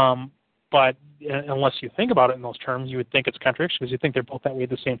 But unless you think about it in those terms, you would think it's a contradiction because you think they're both that way at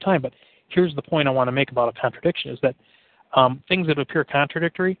the same time. But here's the point I want to make about a contradiction, is that things that appear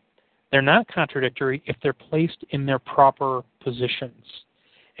contradictory, they're not contradictory if they're placed in their proper positions.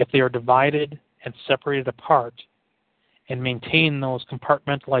 If they are divided and separated apart and maintain those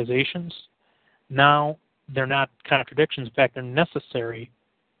compartmentalizations, now they're not contradictions. In fact, they're necessary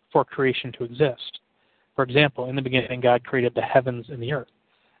for creation to exist. For example, in the beginning, God created the heavens and the earth.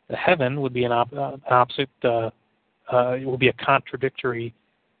 The heaven would be an opposite, it would be a contradictory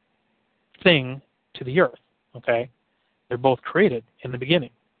thing to the earth, okay? They're both created in the beginning.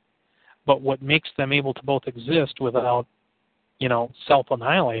 But what makes them able to both exist without,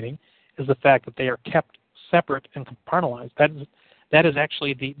 self-annihilating is the fact that they are kept separate and compartmentalized. That is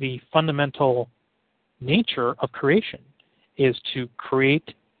actually the fundamental nature of creation, is to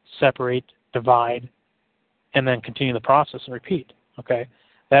create, separate, divide, and then continue the process and repeat, okay?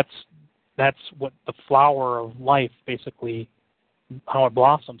 That's what the flower of life, basically, how it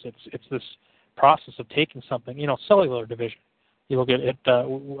blossoms. It's this process of taking something, cellular division. You look at it,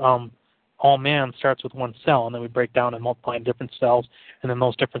 all man starts with one cell, and then we break down and multiply in different cells, and then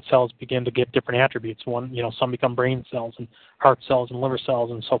those different cells begin to get different attributes. Some become brain cells and heart cells and liver cells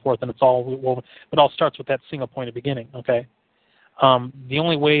and so forth, and it's all woven. It all starts with that single point of beginning, okay? The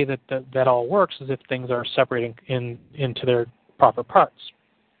only way that all works is if things are separating into their proper parts.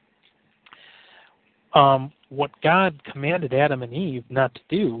 What God commanded Adam and Eve not to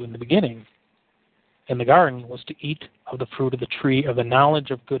do in the beginning in the garden was to eat of the fruit of the tree of the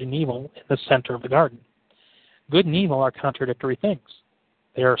knowledge of good and evil in the center of the garden. Good and evil are contradictory things.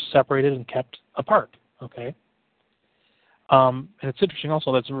 They are separated and kept apart, okay? And it's interesting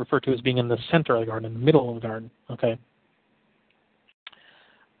also that's referred to as being in the center of the garden, in the middle of the garden, okay?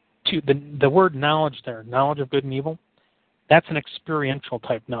 The word knowledge there, knowledge of good and evil, that's an experiential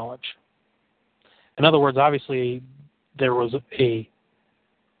type knowledge. In other words, obviously, there was a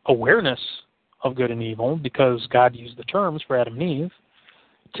awareness of good and evil because God used the terms for Adam and Eve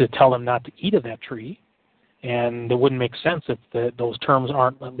to tell them not to eat of that tree, and it wouldn't make sense if those terms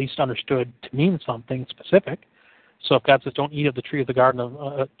aren't at least understood to mean something specific. So if God says, don't eat of the tree of the garden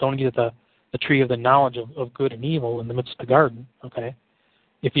of, don't eat of the tree of the knowledge of good and evil in the midst of the garden, okay?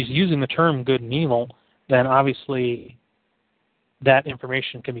 If he's using the term good and evil, then obviously that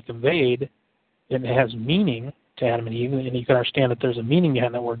information can be conveyed and it has meaning to Adam and Eve, and you can understand that there's a meaning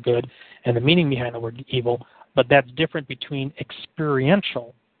behind the word good and the meaning behind the word evil, but that's different between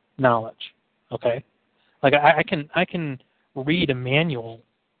experiential knowledge, okay? Like I can read a manual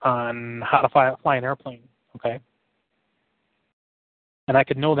on how to fly an airplane, okay? And I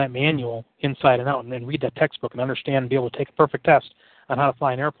could know that manual inside and out and then read that textbook and understand and be able to take a perfect test on how to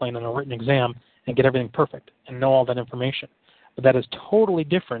fly an airplane in a written exam and get everything perfect and know all that information. But that is totally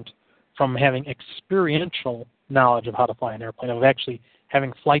different from having experiential knowledge of how to fly an airplane, of actually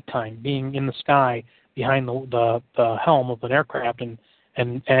having flight time, being in the sky behind the helm of an aircraft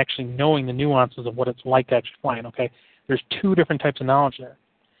and actually knowing the nuances of what it's like to actually fly it, okay? There's two different types of knowledge there.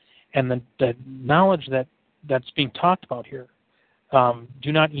 And the knowledge that that's being talked about here.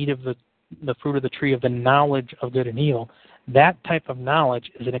 Do not eat of the fruit of the tree of the knowledge of good and evil. That type of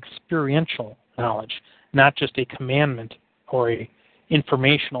knowledge is an experiential knowledge, not just a commandment or a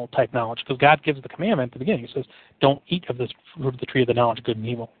informational type knowledge. Because God gives the commandment at the beginning. He says, don't eat of the fruit of the tree of the knowledge of good and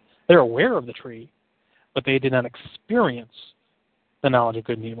evil. They're aware of the tree, but they did not experience the knowledge of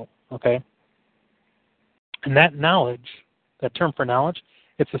good and evil. Okay? And that knowledge, that term for knowledge,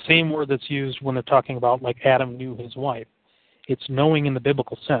 it's the same word that's used when they're talking about like Adam knew his wife. It's knowing in the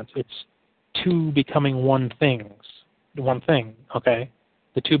biblical sense. It's two becoming one thing, okay?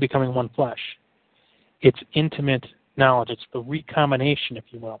 The two becoming one flesh. It's intimate knowledge. It's the recombination, if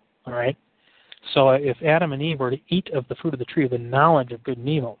you will, all right? So if Adam and Eve were to eat of the fruit of the tree of the knowledge of good and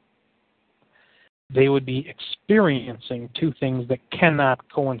evil, they would be experiencing two things that cannot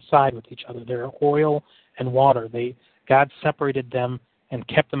coincide with each other. They're oil and water. God separated them and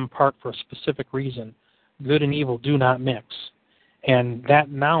kept them apart for a specific reason. Good and evil do not mix. And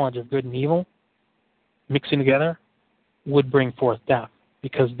that knowledge of good and evil mixing together would bring forth death,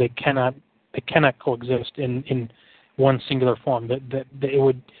 because they cannot coexist in one singular form. It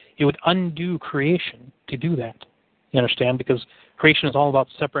would undo creation to do that. You understand? Because creation is all about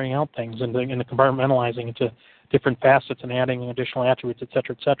separating out things and compartmentalizing into different facets and adding additional attributes, et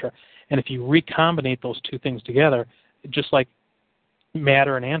cetera, et cetera. And if you recombinate those two things together, just like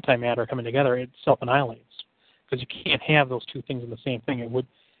matter and antimatter coming together, it self-annihilates. Because you can't have those two things in the same thing. It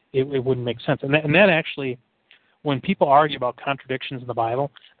wouldn't make sense. And that actually, when people argue about contradictions in the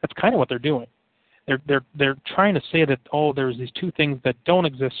Bible, that's kind of what they're doing. They're trying to say that, there's these two things that don't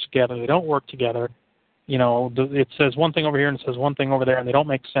exist together. They don't work together. You know, it says one thing over here and it says one thing over there, and they don't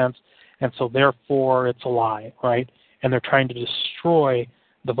make sense. And so therefore, it's a lie, right? And they're trying to destroy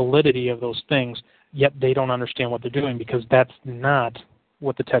the validity of those things. Yet they don't understand what they're doing, because that's not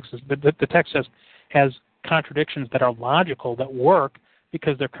what the text is. The text has contradictions that are logical, that work,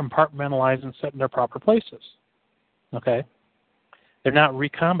 because they're compartmentalized and set in their proper places. Okay? They're not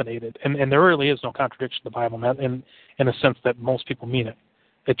recombinated. And there really is no contradiction in the Bible in the sense that most people mean it.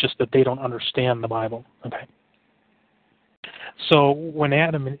 It's just that they don't understand the Bible. Okay? So when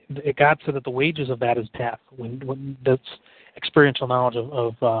God said that the wages of that is death, when that's experiential knowledge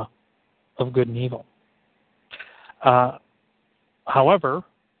of good and evil. However,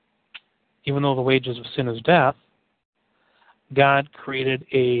 even though the wages of sin is death, God created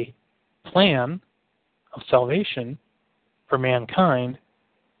a plan of salvation for mankind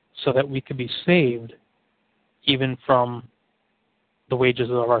so that we could be saved even from the wages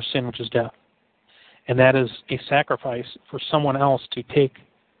of our sin, which is death. And that is a sacrifice for someone else to take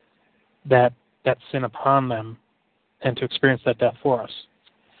that sin upon them and to experience that death for us.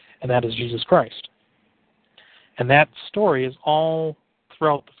 And that is Jesus Christ. And that story is all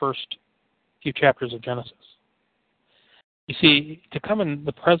throughout the first few chapters of Genesis. You see, to come in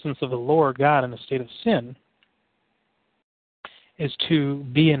the presence of the Lord God in a state of sin is to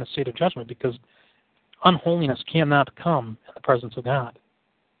be in a state of judgment, because unholiness cannot come in the presence of God.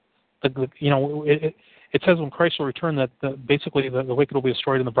 It says when Christ will return that basically the wicked will be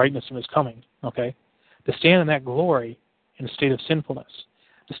destroyed in the brightness of his coming. Okay, to stand in that glory in a state of sinfulness,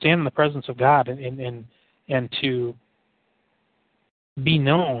 to stand in the presence of God and to be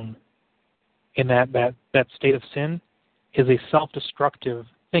known in that state of sin is a self-destructive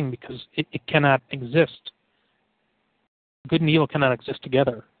thing, because it cannot exist. Good and evil cannot exist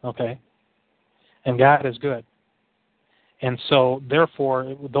together, okay? And God is good. And so,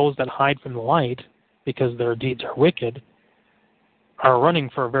 therefore, those that hide from the light because their deeds are wicked are running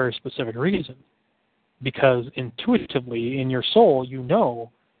for a very specific reason. Because intuitively, in your soul, you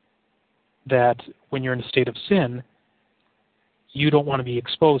know that when you're in a state of sin, you don't want to be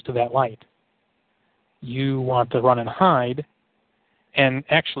exposed to that light. You want to run and hide, and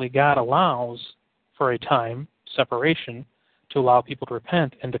actually God allows for a time separation to allow people to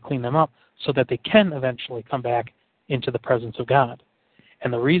repent and to clean them up so that they can eventually come back into the presence of God.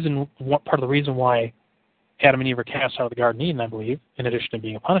 And part of the reason why Adam and Eve were cast out of the Garden of Eden, I believe, in addition to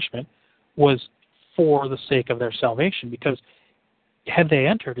being a punishment, was for the sake of their salvation, because had they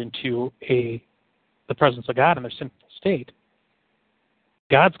entered into the presence of God in their sinful state,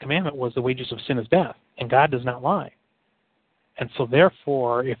 God's commandment was the wages of sin is death, and God does not lie. And so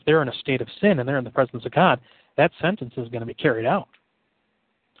therefore, if they're in a state of sin and they're in the presence of God, that sentence is going to be carried out.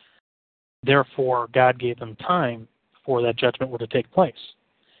 Therefore, God gave them time for that judgment were to take place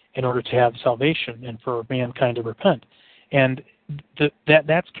in order to have salvation and for mankind to repent. And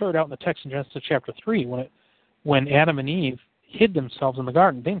that's carried out in the text in Genesis chapter 3. When Adam and Eve hid themselves in the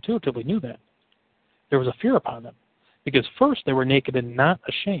garden, they intuitively knew that. There was a fear upon them. Because first they were naked and not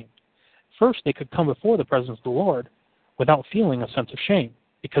ashamed. first they could come before the presence of the Lord without feeling a sense of shame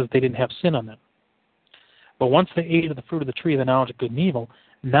because they didn't have sin on them. But once they ate of the fruit of the tree of the knowledge of good and evil,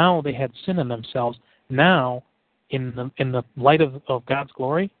 now they had sin in themselves. Now, in the light of God's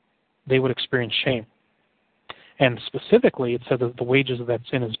glory, they would experience shame. And specifically, it said that the wages of that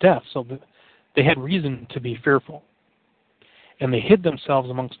sin is death. So they had reason to be fearful. And they hid themselves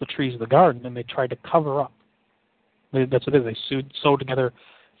amongst the trees of the garden, and they tried to cover up. That's what it is. They sewed together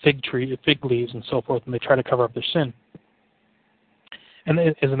fig leaves and so forth, and they try to cover up their sin. And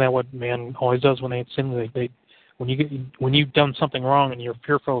isn't that what man always does when they sin? When you've done something wrong and you're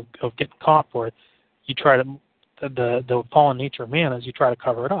fearful of getting caught for it, you try to. The fallen nature of man is you try to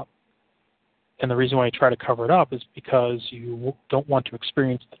cover it up. And the reason why you try to cover it up is because you don't want to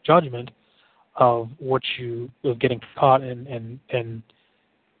experience the judgment of getting caught and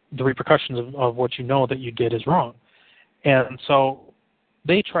the repercussions of what you know that you did is wrong. And so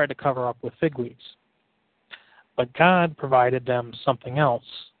they tried to cover up with fig leaves. But God provided them something else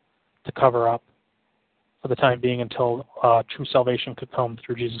to cover up for the time being until true salvation could come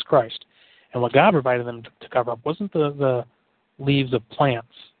through Jesus Christ. And what God provided them to cover up wasn't the leaves of plants.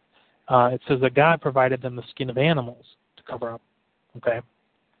 It says that God provided them the skin of animals to cover up, okay,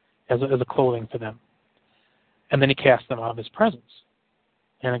 as a clothing for them. And then he cast them out of his presence.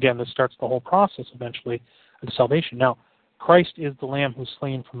 And again, this starts the whole process eventually of salvation. Now, Christ is the Lamb who's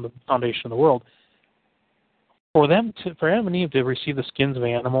slain from the foundation of the world. For Adam and Eve to receive the skins of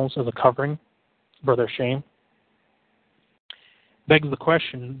animals as a covering for their shame begs the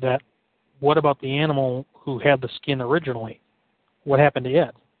question that what about the animal who had the skin originally? What happened to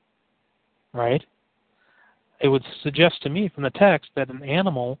it? Right? It would suggest to me from the text that an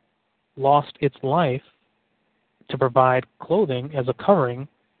animal lost its life to provide clothing as a covering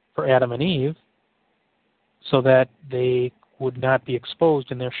for Adam and Eve so that they would not be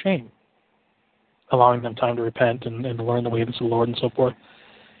exposed in their shame, allowing them time to repent and to learn the ways of the Lord and so forth.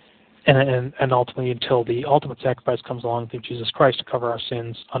 And ultimately until the ultimate sacrifice comes along through Jesus Christ to cover our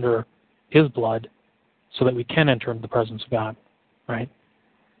sins under his blood so that we can enter into the presence of God, right?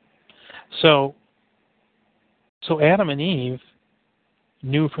 So Adam and Eve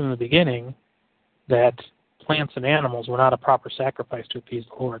knew from the beginning that plants and animals were not a proper sacrifice to appease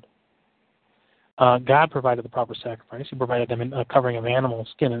the Lord. God provided the proper sacrifice. He provided them a covering of animal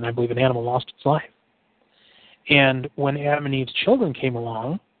skin, and I believe an animal lost its life. And when Adam and Eve's children came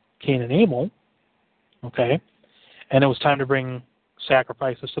along, Cain and Abel, okay, and it was time to bring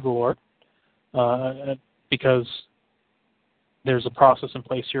sacrifices to the Lord, because there's a process in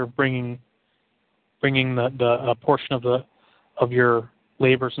place here of bringing the portion of your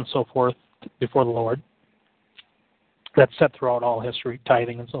labors and so forth before the Lord. That's set throughout all history,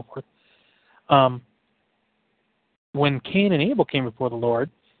 tithing and so forth. When Cain and Abel came before the Lord,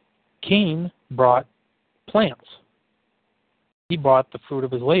 Cain brought plants. He brought the fruit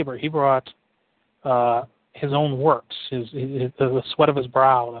of his labor. He brought his own works, the sweat of his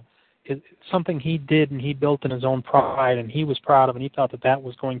brow, something he did and he built in his own pride, and he was proud of, and he thought that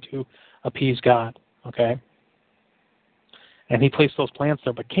was going to appease God. Okay? And he placed those plants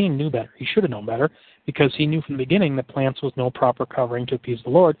there, but Cain knew better. He should have known better, because he knew from the beginning that plants was no proper covering to appease the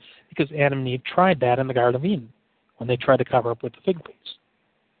Lord, because Adam and Eve tried that in the Garden of Eden when they tried to cover up with the fig leaves.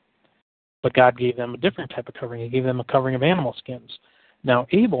 But God gave them a different type of covering. He gave them a covering of animal skins. Now,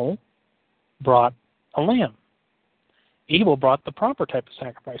 Abel brought a lamb. Abel brought the proper type of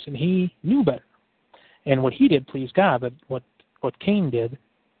sacrifice, and he knew better. And what he did pleased God, but what Cain did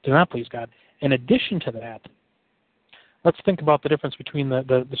not please God. In addition to that, let's think about the difference between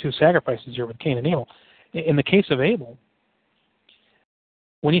the two sacrifices here with Cain and Abel. In the case of Abel,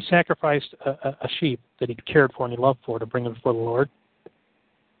 when he sacrificed a sheep that he cared for and he loved for to bring it before the Lord,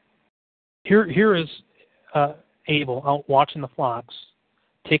 here is Abel out watching the flocks,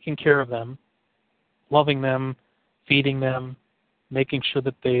 taking care of them, loving them, feeding them, making sure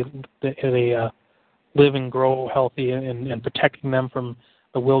that they live and grow healthy, and protecting them from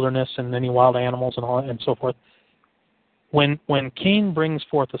the wilderness and any wild animals and so forth. When Cain brings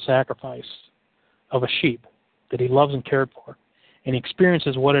forth a sacrifice of a sheep that he loves and cared for, and he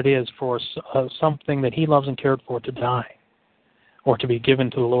experiences what it is for something that he loves and cared for to die, or to be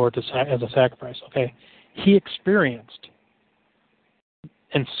given to the Lord as a sacrifice, okay, he experienced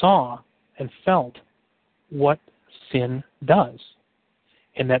and saw and felt what sin does,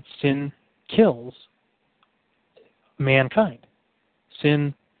 and that sin kills mankind.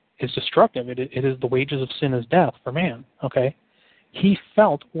 Sin is destructive. It is the wages of sin is death for man. Okay, he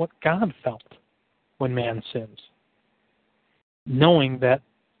felt what God felt when man sins, knowing that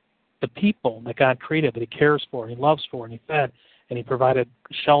the people that God created, that He cares for, and He loves for, and He fed, and he provided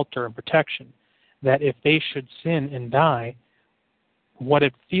shelter and protection, that if they should sin and die, what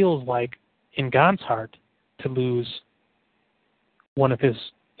it feels like in God's heart to lose one of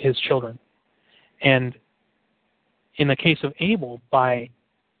his children. And in the case of Abel, by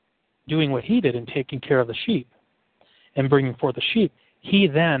doing what he did in taking care of the sheep and bringing forth the sheep, he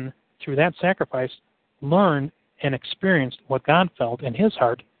then, through that sacrifice, learned and experienced what God felt in his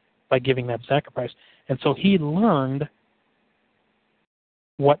heart by giving that sacrifice. And so he learned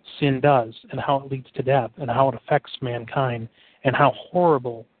what sin does and how it leads to death and how it affects mankind and how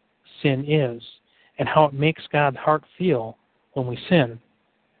horrible sin is and how it makes God's heart feel when we sin,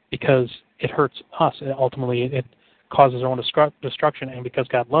 because it hurts us. Ultimately, it causes our own destruction, and because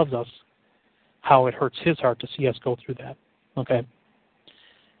God loves us, how it hurts his heart to see us go through that. Okay?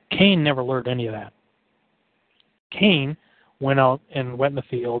 Cain never learned any of that. Cain went out and went in the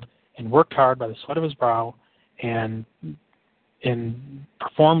field and worked hard by the sweat of his brow and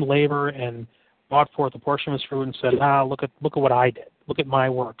performed labor and brought forth a portion of his fruit and said, look at what I did. Look at my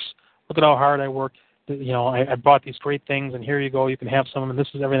works. Look at how hard I worked. I brought these great things, and here you go. You can have some, and this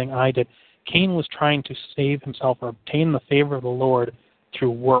is everything I did. Cain was trying to save himself or obtain the favor of the Lord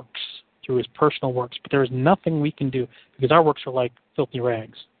through works, through his personal works. But there is nothing we can do, because our works are like filthy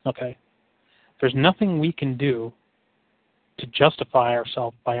rags. Okay? There's nothing we can do to justify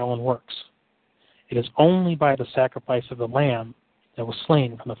ourselves by our own works. It is only by the sacrifice of the Lamb that was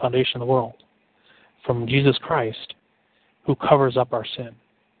slain from the foundation of the world, from Jesus Christ, who covers up our sin,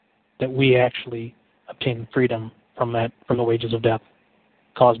 that we actually obtain freedom from the wages of death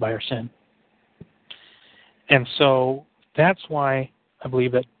caused by our sin. And so that's why I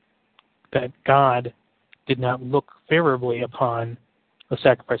believe that God did not look favorably upon the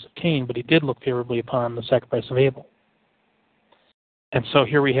sacrifice of Cain, but he did look favorably upon the sacrifice of Abel. And so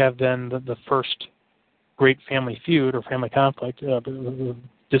here we have then the first great family feud or family conflict,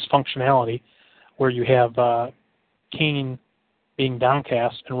 dysfunctionality, where you have Cain being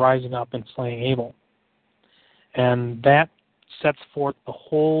downcast and rising up and slaying Abel. And that sets forth the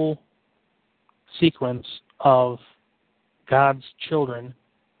whole sequence of God's children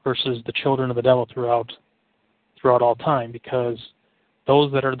versus the children of the devil throughout all time, because those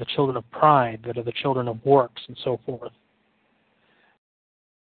that are the children of pride, that are the children of works and so forth,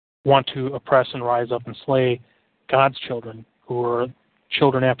 want to oppress and rise up and slay God's children, who are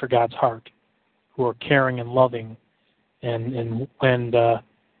children after God's heart, who are caring and loving and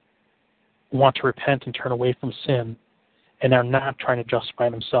want to repent and turn away from sin, and are not trying to justify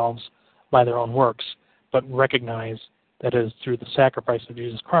themselves by their own works, but recognize that it is through the sacrifice of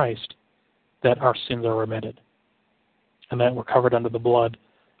Jesus Christ that our sins are remitted, and that we're covered under the blood.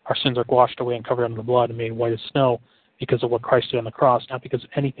 Our sins are washed away and covered under the blood and made white as snow because of what Christ did on the cross, not because of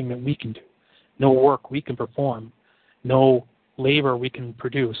anything that we can do. No work we can perform, no labor we can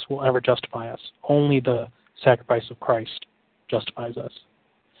produce will ever justify us. Only the sacrifice of Christ justifies us.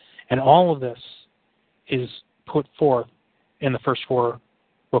 And all of this is put forth in the first 4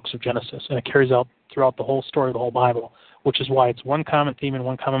 books of Genesis, and it carries out throughout the whole story of the whole Bible, which is why it's one common theme and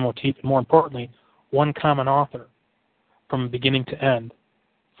one common motif, and more importantly, one common author from beginning to end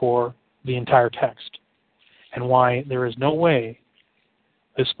for the entire text, and why there is no way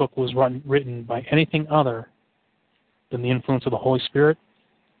this book was written by anything other than the influence of the Holy Spirit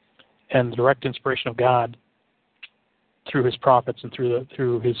and the direct inspiration of God through his prophets and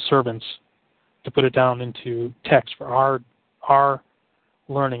through his servants to put it down into text for our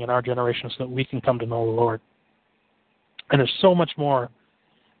learning in our generation so that we can come to know the Lord. And there's so much more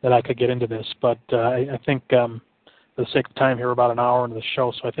that I could get into this, but I think for the sake of time here, we're about an hour into the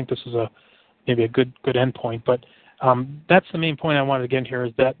show, so I think this is maybe a good end point. But that's the main point I wanted to get in here,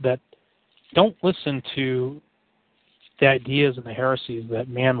 is that don't listen to the ideas and the heresies that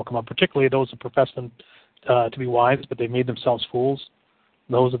man will come up, particularly those that profess them to be wise, but they've made themselves fools.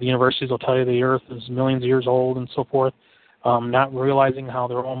 Those at the universities will tell you the earth is millions of years old and so forth, not realizing how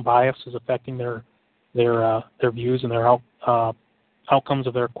their own bias is affecting their views and their outcomes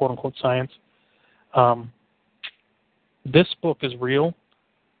of their quote-unquote science. This book is real.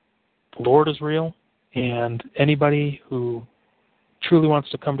 The Lord is real. And anybody who truly wants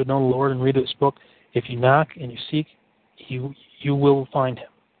to come to know the Lord and read this book, if you knock and you seek, you will find him.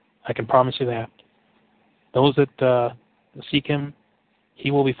 I can promise you that. Those that seek him, he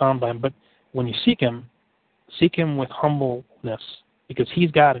will be found by him. But when you seek him with humbleness, because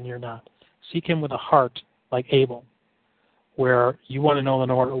he's God and you're not. Seek him with a heart like Abel, where you want to know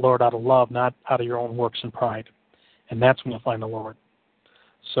the Lord out of love, not out of your own works and pride. And that's when you'll find the Lord.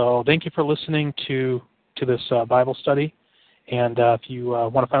 So thank you for listening to this Bible study. And if you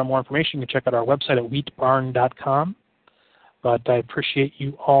want to find out more information, you can check out our website at wheatbarn.com. But I appreciate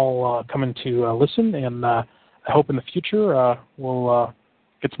you all coming to listen, and I hope in the future we'll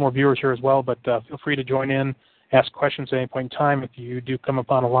get some more viewers here as well. But feel free to join in, ask questions at any point in time. If you do come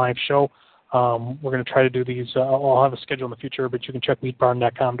upon a live show, we're going to try to do these. I'll have a schedule in the future, but you can check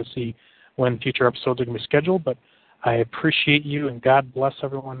wheatbarn.com to see when future episodes are going to be scheduled. But I appreciate you, and God bless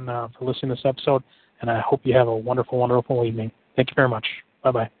everyone for listening to this episode, and I hope you have a wonderful, wonderful evening. Thank you very much.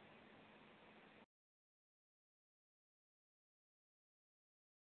 Bye-bye.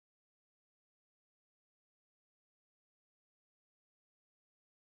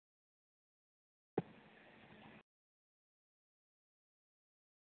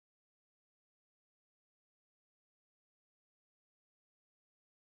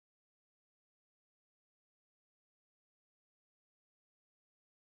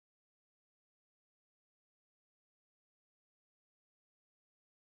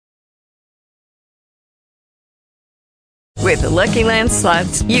 With the Lucky Land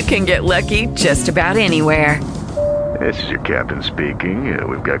Slots, you can get lucky just about anywhere. This is your captain speaking.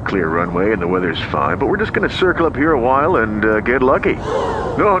 We've got clear runway and the weather's fine, but we're just going to circle up here a while and get lucky.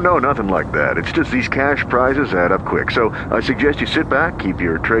 No, nothing like that. It's just these cash prizes add up quick. So I suggest you sit back, keep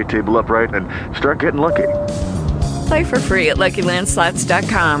your tray table upright, and start getting lucky. Play for free at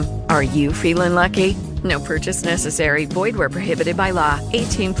LuckyLandSlots.com. Are you feeling lucky? No purchase necessary. Void where prohibited by law.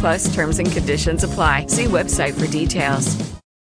 18+ terms and conditions apply. See website for details.